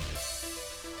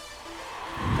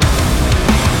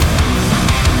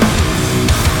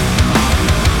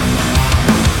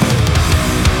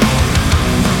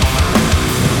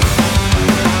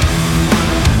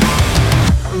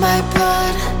 My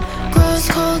blood grows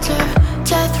colder,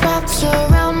 death wraps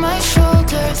around my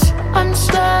shoulders. I'm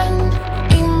stunned,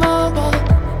 immobile,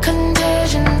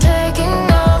 contagion taking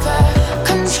over,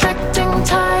 constricting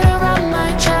tight around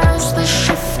my chest, the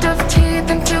shift of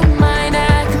teeth into my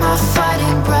neck. My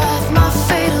fighting breath, my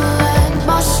fatal end,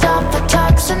 must stop the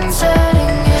toxin setting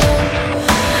in,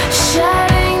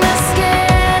 shedding the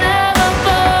skin of a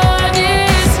body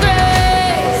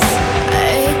disgrace,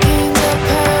 aching to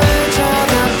purge all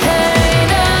the pain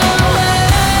away.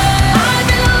 I've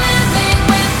been living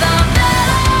with the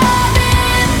blood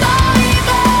in my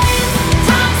veins,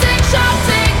 toxic shock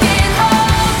taking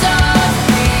hold of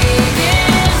me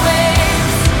in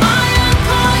waves. I am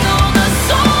calling on the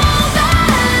soul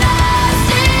that has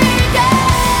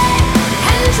decayed,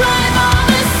 and drive all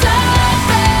the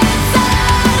serpents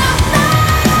out of me.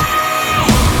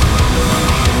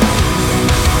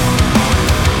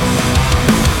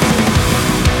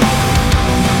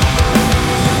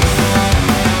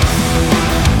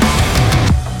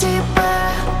 Deeper,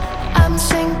 I'm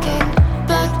sinking,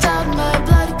 blacked out, my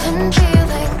blood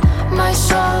congealing, my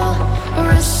soul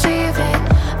receiving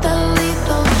the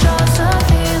lethal jaws of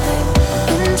healing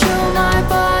into my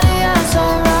body as I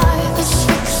writhe,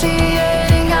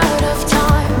 asphyxiating out of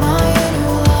time. My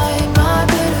inner light, my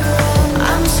bitter end,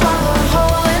 I'm swallowed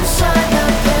whole inside the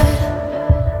pit.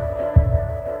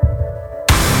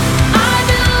 I've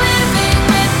been living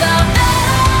with the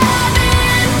blood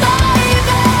in my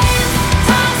veins,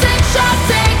 toxic shock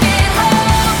taking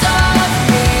hold of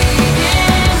me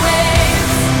in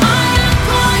waves. I am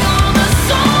calling on the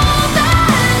soul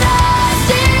that has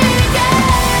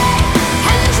decayed,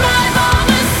 and drive all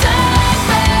the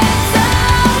serpents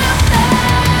out of me.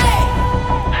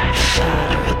 I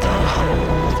shatter the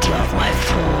hold of my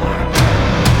form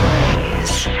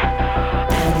ways,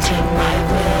 bending my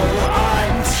will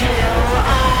until I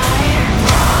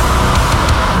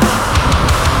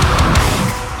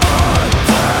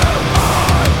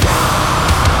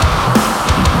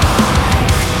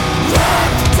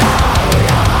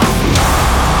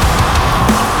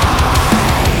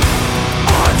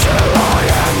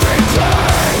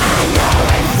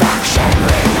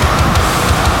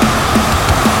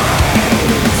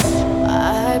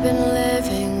I've been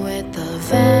living with the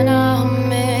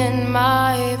venom in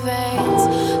my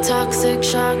veins, toxic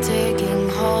shock taking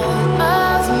hold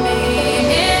of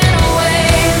me in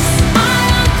waves. I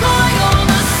am calling on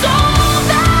the soul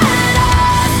that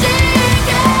has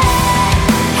decayed,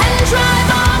 and drive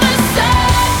all the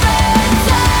serpents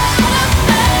out of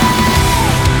me.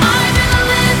 I've been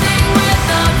living with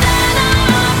the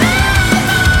venom in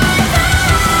my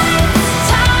veins,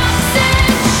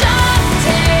 toxic shock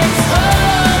takes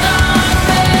hold of me.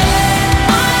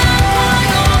 I am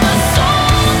calling on the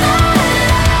soul that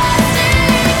has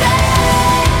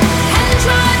decayed, and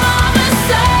drive all the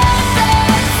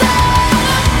serpents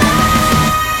out of me.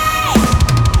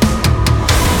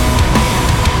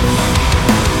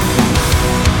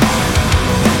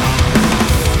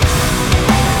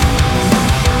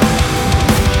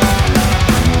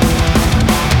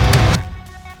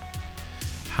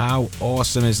 How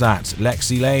awesome is that?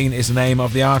 Lexi Layne is the name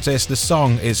of the artist. The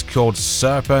song is called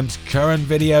Serpent. Current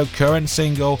video, current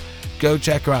single, Go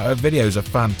check her out. Her videos are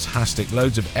fantastic.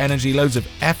 Loads of energy, loads of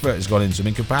effort has gone into them.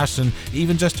 In comparison,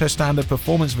 even just her standard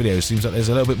performance videos, seems like there's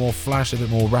a little bit more flash, a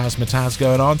bit more razzmatazz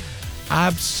going on.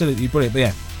 Absolutely brilliant. But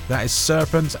yeah, that is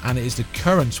Serpent, and it is the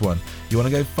current one. You want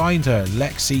to go find her,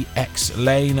 Lexi X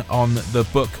Layne on the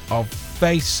Book of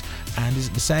Face, and is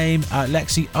it the same?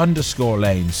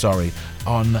 Lexi_Layne, sorry,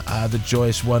 on the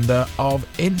Joyous Wonder of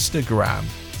Instagram.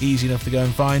 Easy enough to go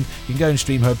and find. You can go and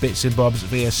stream her bits and bobs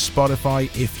via Spotify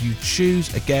if you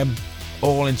choose. Again,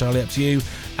 all entirely up to you.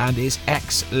 And it's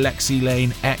X Lexi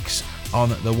Layne X on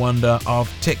the Wonder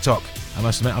of TikTok. I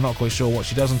must admit, I'm not quite sure what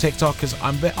she does on TikTok because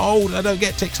I'm a bit old. I don't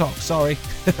get TikTok, sorry.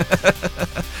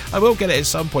 I will get it at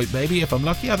some point, maybe, if I'm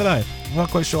lucky. I don't know. I'm not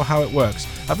quite sure how it works.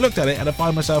 I've looked at it and I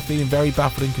find myself feeling very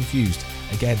baffled and confused.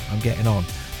 Again, I'm getting on.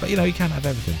 But, you know, you can't have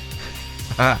everything.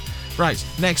 Right,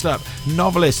 next up,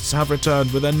 Novelists have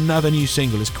returned with another new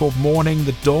single. It's called Mourning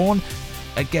the Dawn.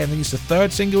 Again, I think it's the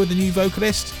third single with the new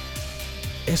vocalist.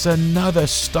 It's another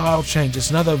style change. It's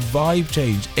another vibe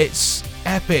change. It's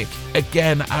epic.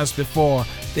 Again, as before,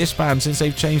 this band, since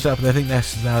they've changed up, and I think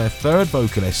that's now their third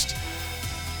vocalist,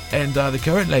 and the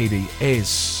current lady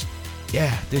is,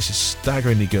 yeah, this is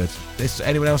staggeringly good.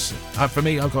 Anyone else? For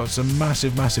me, I've got some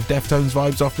massive Deftones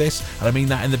vibes off this, and I mean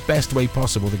that in the best way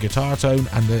possible. The guitar tone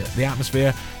and the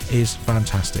atmosphere is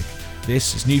fantastic.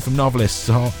 This is new from Novelists.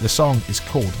 The song is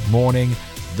called Mourning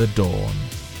the Dawn.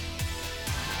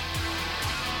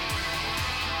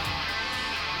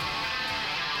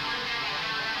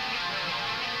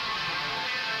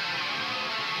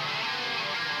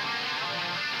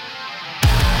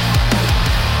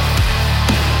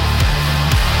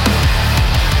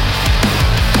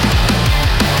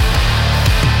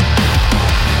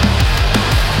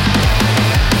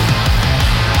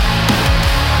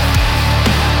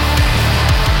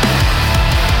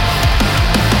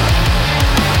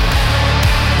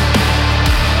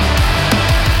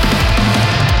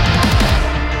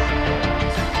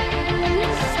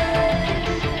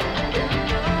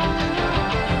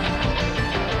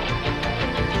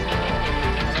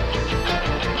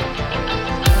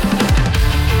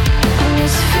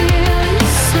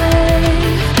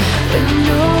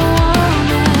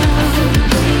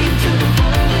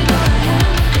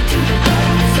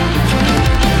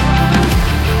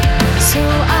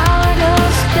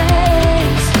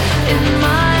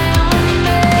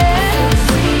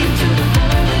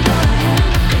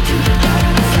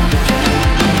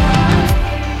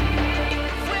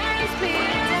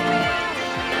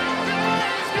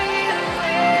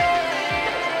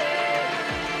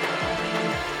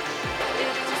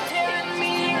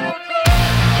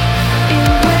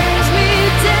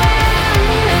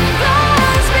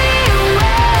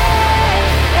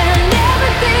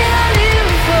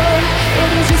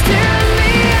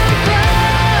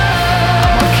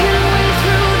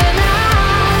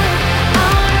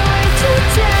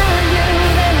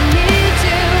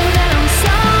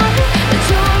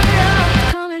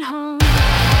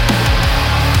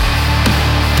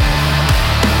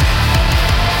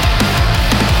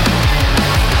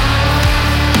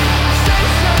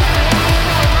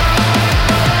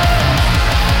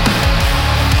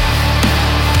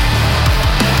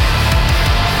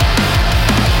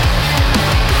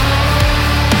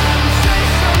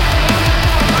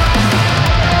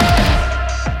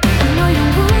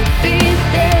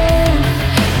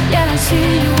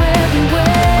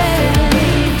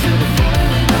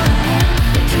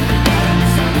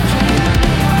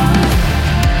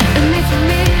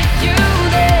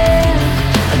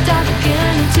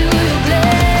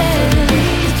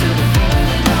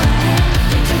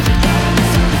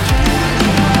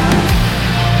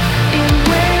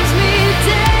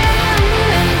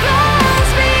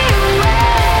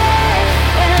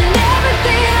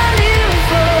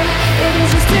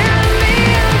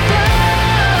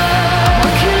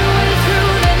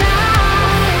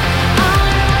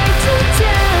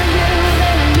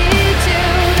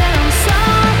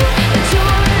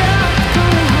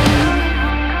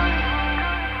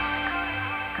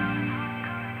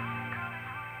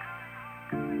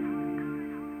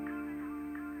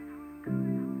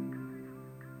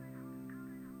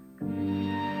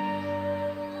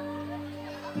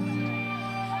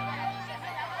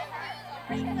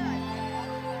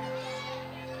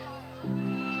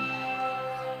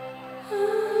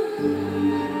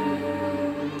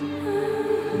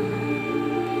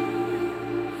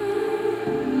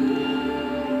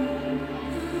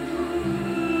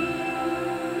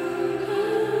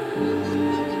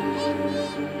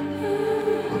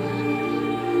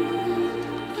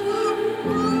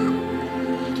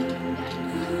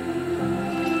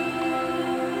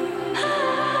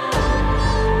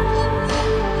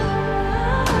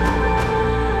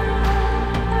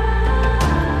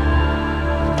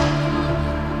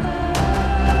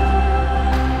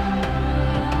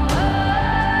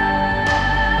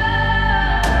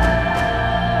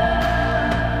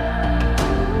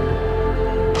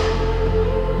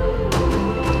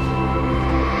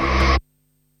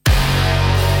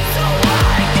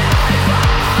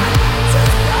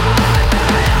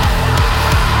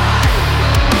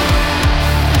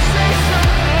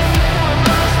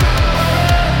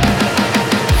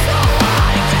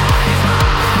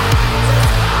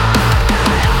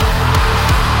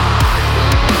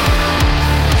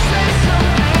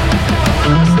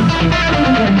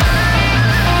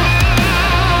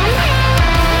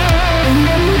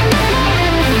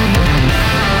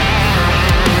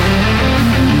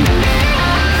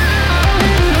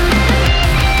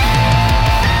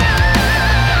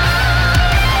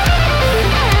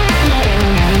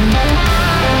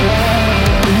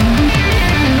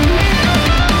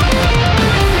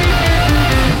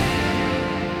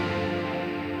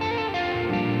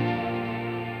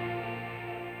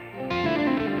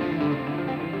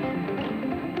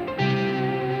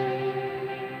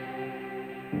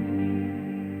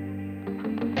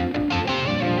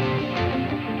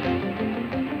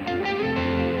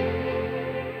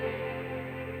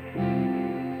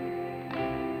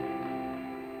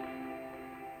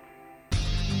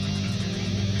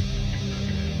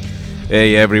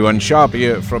 Hey everyone, Sharp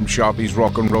here from Sharpie's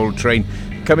Rock and Roll Train,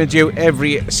 coming to you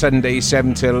every Sunday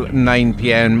 7 till 9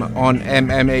 p.m. on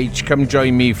MMH. Come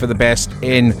join me for the best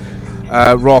in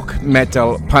rock,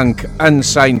 metal, punk,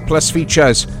 unsigned, plus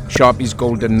features, Sharpie's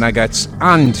Golden Nuggets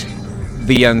and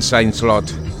the unsigned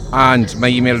slot. And my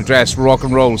email address,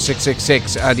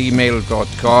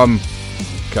 rockandroll666@email.com.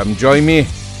 Come join me.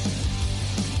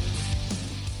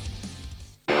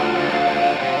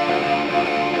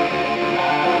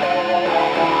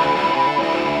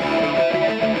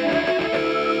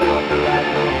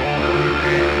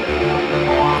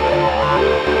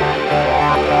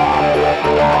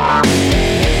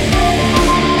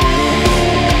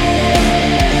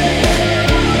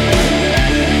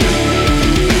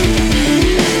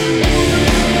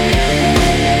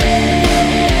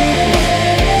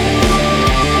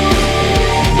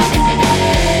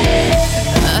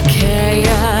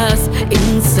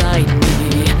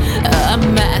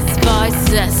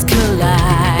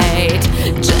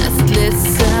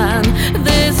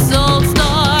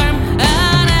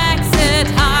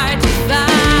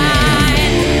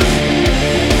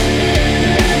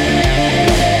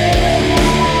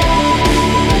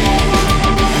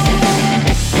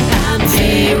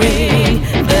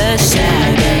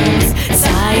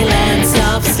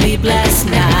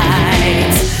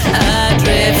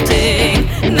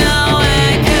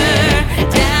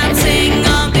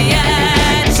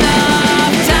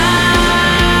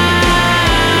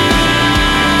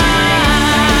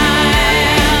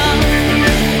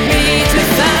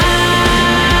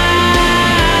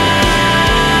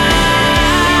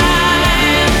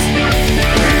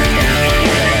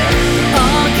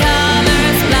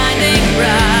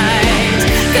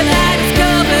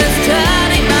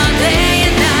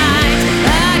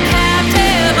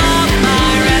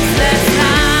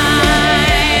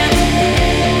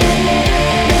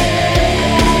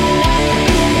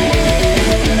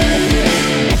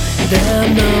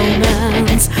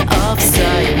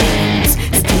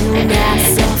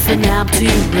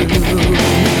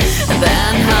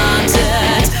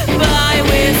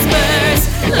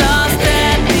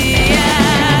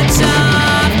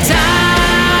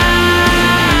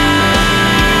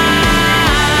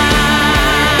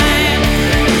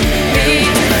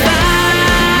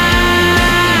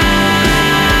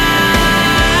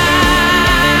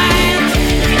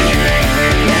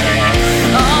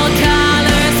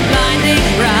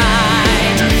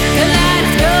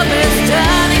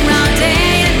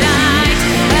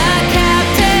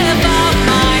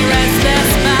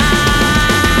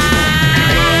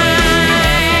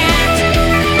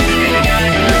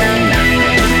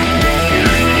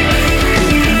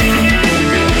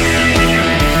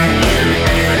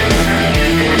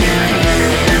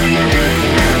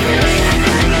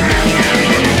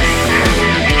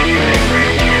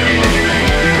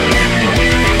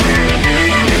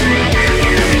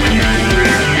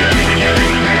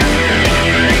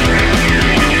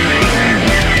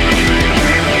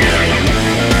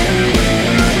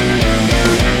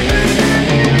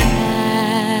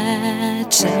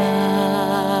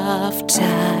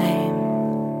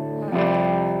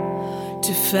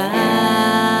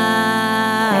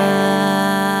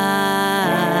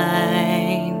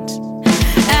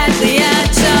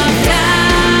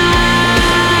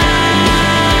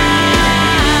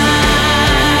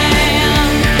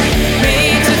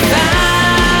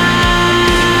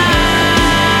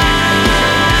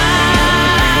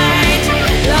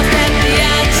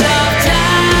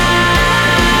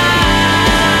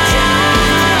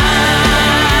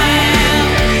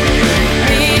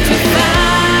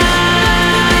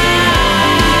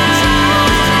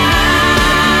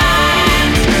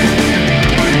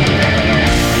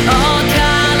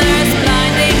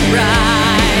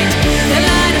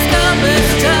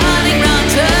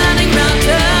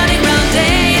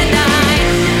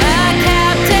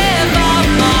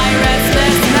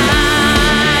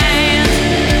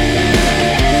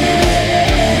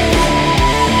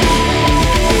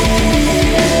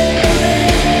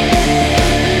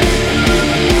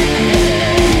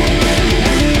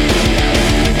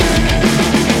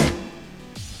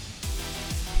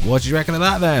 What do you reckon of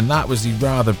that then? That was the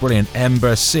rather brilliant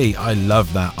Ember Sea. I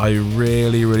love that. I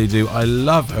really, really do. I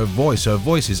love her voice. Her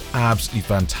voice is absolutely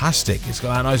fantastic. It's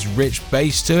got that nice rich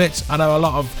bass to it. I know a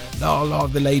lot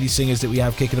of the lady singers that we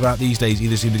have kicking about these days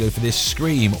either seem to go for this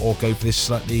scream or go for this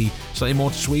slightly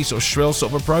more sweet, sort of shrill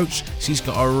sort of approach. She's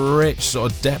got a rich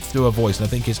sort of depth to her voice, and I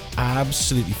think it's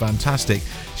absolutely fantastic.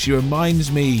 She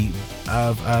reminds me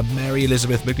of Mary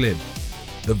Elizabeth McGlynn,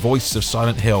 the voice of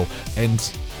Silent Hill, and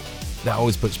That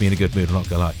always puts me in a good mood, I'm not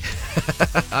gonna lie.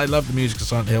 I love the music of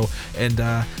Silent Hill, and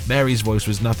Mary's voice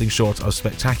was nothing short of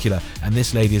spectacular, and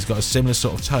this lady has got a similar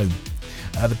sort of tone.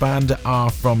 The band are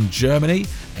from Germany,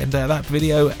 and that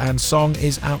video and song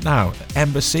is out now.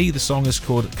 Ember Sea, the song is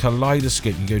called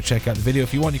Kaleidoscope. You can go check out the video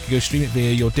if you want. You can go stream it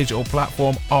via your digital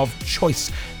platform of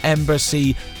choice. Ember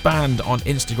Sea Band on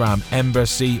Instagram, Ember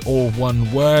Sea, all one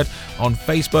word. On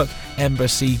Facebook,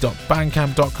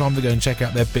 embersea.bandcamp.com to go and check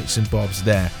out their bits and bobs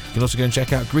there. You can also go and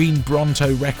check out Green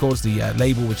Bronto Records, the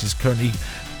label which is currently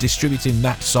distributing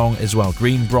that song as well.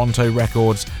 Green Bronto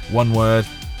Records, one word.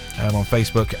 On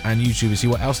Facebook and YouTube to see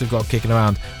what else they've got kicking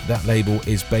around. That label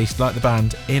is based, like the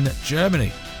band, in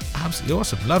Germany. Absolutely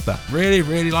awesome. Love that. Really,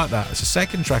 really like that. It's the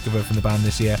second track I've heard from the band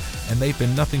this year, and they've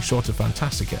been nothing short of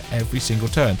fantastic at every single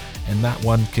turn, and that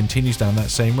one continues down that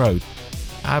same road.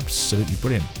 Absolutely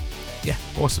brilliant. Yeah,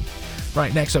 awesome.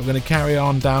 Right, next up, we're going to carry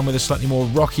on down with a slightly more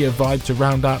rockier vibe to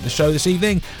round out the show this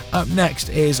evening. Up next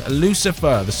is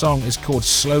Lucifer. The song is called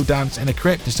Slow Dance in a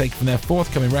Crypt. It's taken from their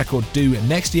forthcoming record due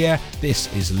next year.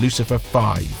 This is Lucifer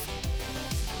 5.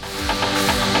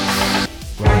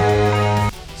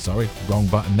 Sorry, wrong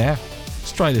button there.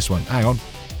 Let's try this one. Hang on.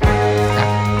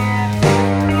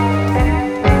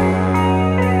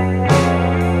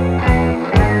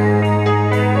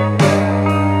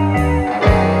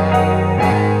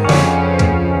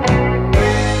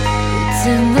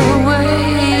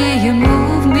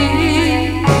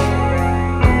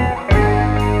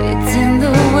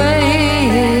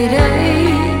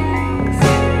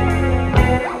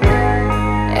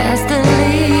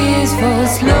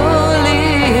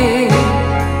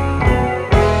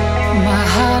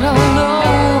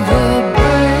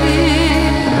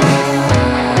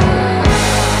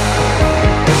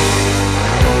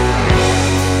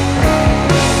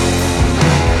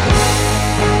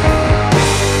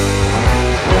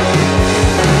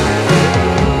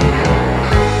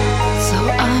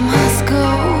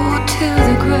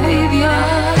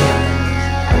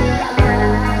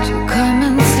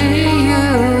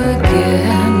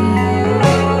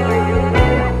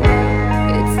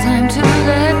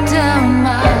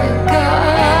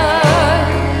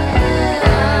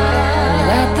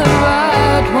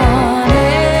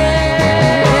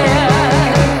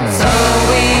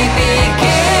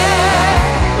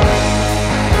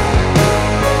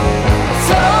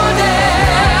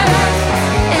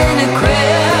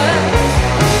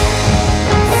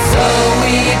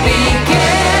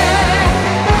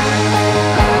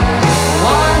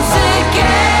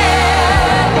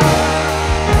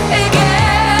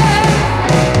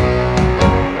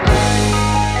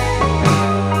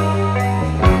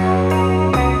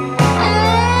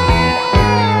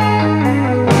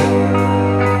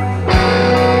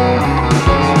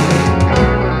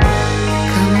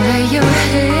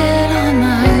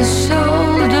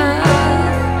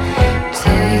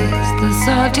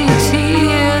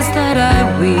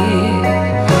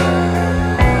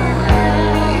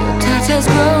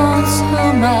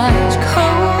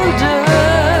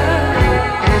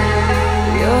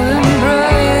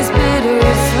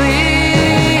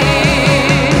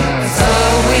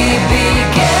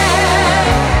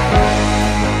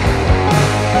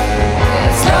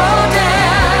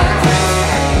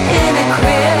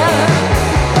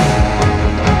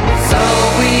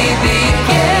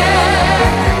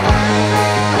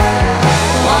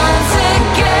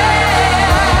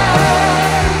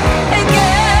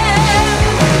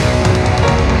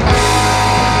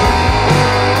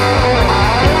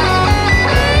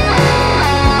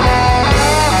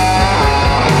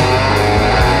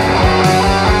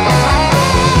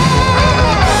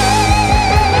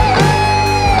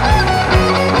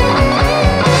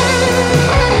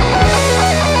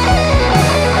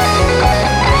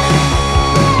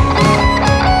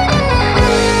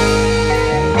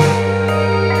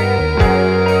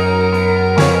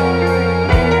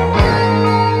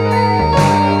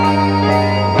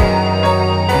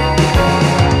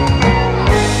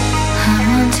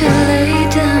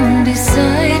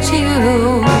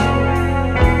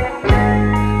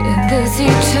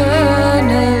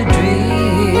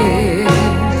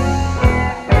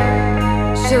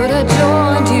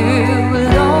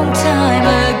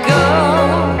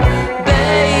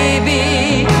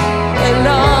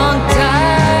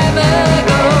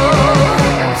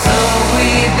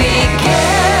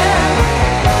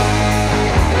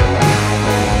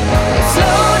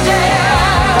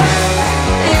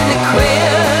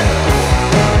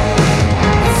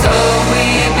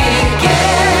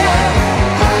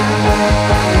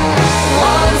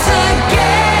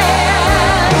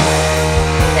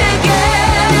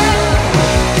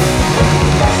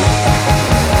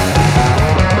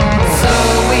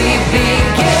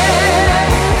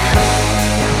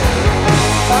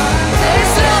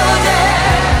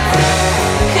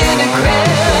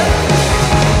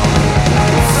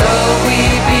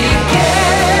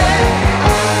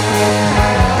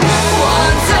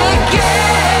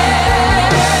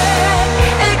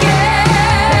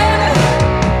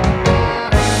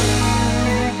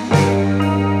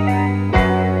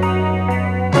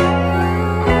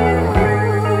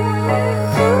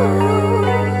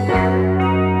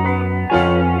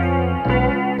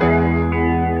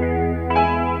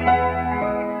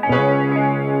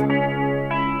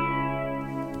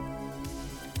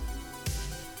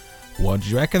 What do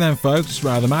you reckon then, folks? It's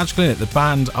rather magical, isn't it? The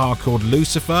band are called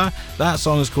Lucifer. That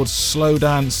song is called Slow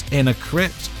Dance in a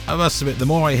Crypt. I must admit, the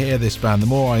more I hear this band, the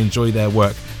more I enjoy their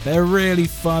work. They're really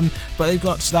fun, but they've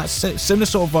got that similar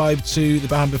sort of vibe to the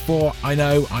band before. I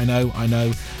know.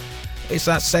 It's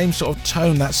that same sort of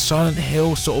tone, that Silent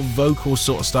Hill sort of vocal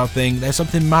sort of style thing. There's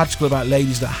something magical about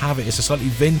ladies that have it. It's a slightly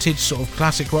vintage sort of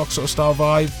classic rock sort of style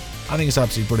vibe. I think it's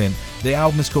absolutely brilliant. The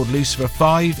album is called Lucifer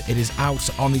 5. It is out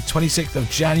on the 26th of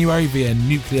January via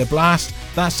Nuclear Blast.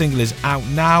 That single is out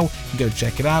now. You can go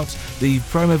check it out. The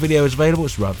promo video is available.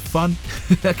 It's rather fun.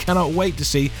 I cannot wait to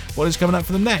see what is coming up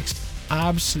for them next.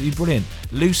 Absolutely brilliant.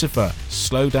 Lucifer,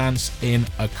 Slow Dance in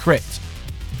a Crypt.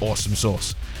 Awesome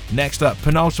sauce. Next up,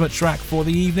 penultimate track for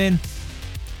the evening.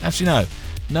 Actually, no.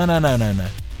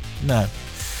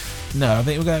 I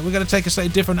think we're going to take a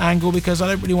slightly different angle, because I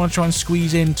don't really want to try and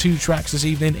squeeze in 2 tracks this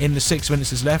evening in the 6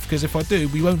 minutes that's left, because if I do,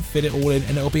 we won't fit it all in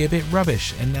and it'll be a bit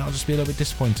rubbish and that'll just be a little bit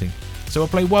disappointing. So I'll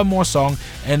play one more song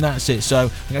and that's it. So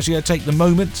I'm actually going to take the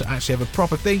moment to actually have a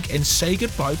proper think and say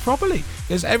goodbye properly,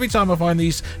 because every time I find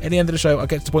these at the end of the show, I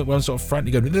get to the point where I'm sort of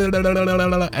frantically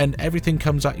going and everything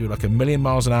comes at you like a million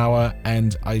miles an hour,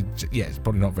 and it's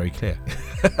probably not very clear.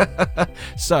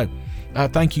 So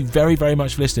thank you very, very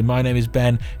much for listening. My name is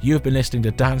Ben. You have been listening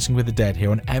to Dancing with the Dead here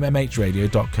on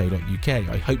mmhradio.co.uk.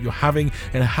 I hope you're having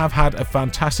and have had a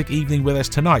fantastic evening with us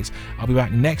tonight. I'll be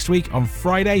back next week on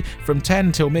Friday from 10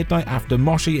 until midnight after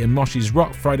Moshi and Moshi's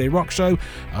Friday Rock Show.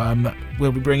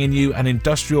 We'll be bringing you an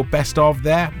industrial best of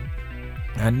there.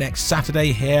 And next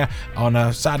Saturday here on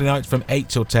a Saturday night from 8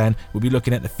 till 10, we'll be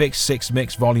looking at the FiXT Six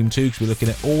Mix Volume 2, because we're looking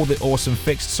at all the awesome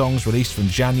FiXT songs released from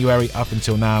January up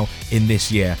until now in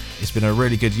this year. It's been a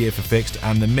really good year for FiXT,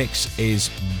 and the mix is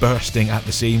bursting at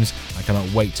the seams. I cannot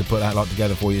wait to put that lot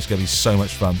together for you. It's going to be so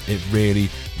much fun. It really,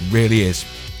 really is.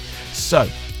 So,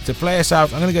 to play us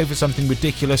out, I'm going to go for something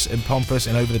ridiculous and pompous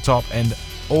and over the top and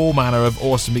all manner of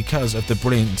awesome because of the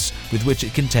brilliance with which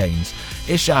it contains.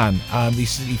 Ihsahn, the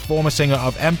former singer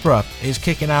of Emperor, is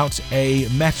kicking out a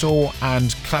metal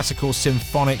and classical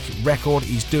symphonic record.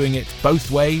 He's doing it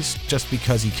both ways just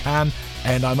because he can,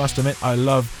 and I must admit I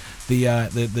love the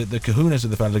kahunas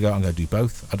of the fella to go, I'm going to do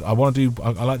both. I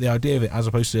like the idea of it, as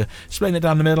opposed to splitting it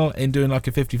down the middle and doing like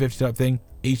a 50-50 type thing.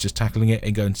 He's just tackling it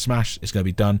and going smash, it's going to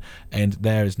be done, and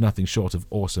there is nothing short of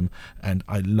awesome, and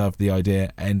I love the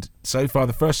idea. And so far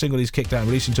the first single he's kicked out and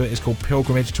releasing to it is called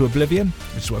Pilgrimage to Oblivion,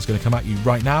 which is what's going to come at you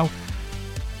right now,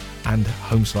 and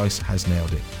Home Slice has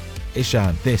nailed it.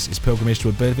 Ihsahn, this is Pilgrimage to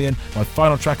Oblivion, my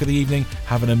final track of the evening.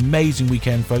 Have an amazing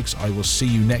weekend, folks. I will see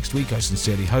you next week, I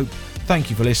sincerely hope.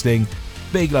 Thank you for listening.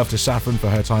 Big love to Saffron for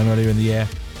her time earlier in the year.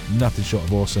 Nothing short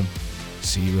of awesome.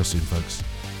 See you real soon, folks.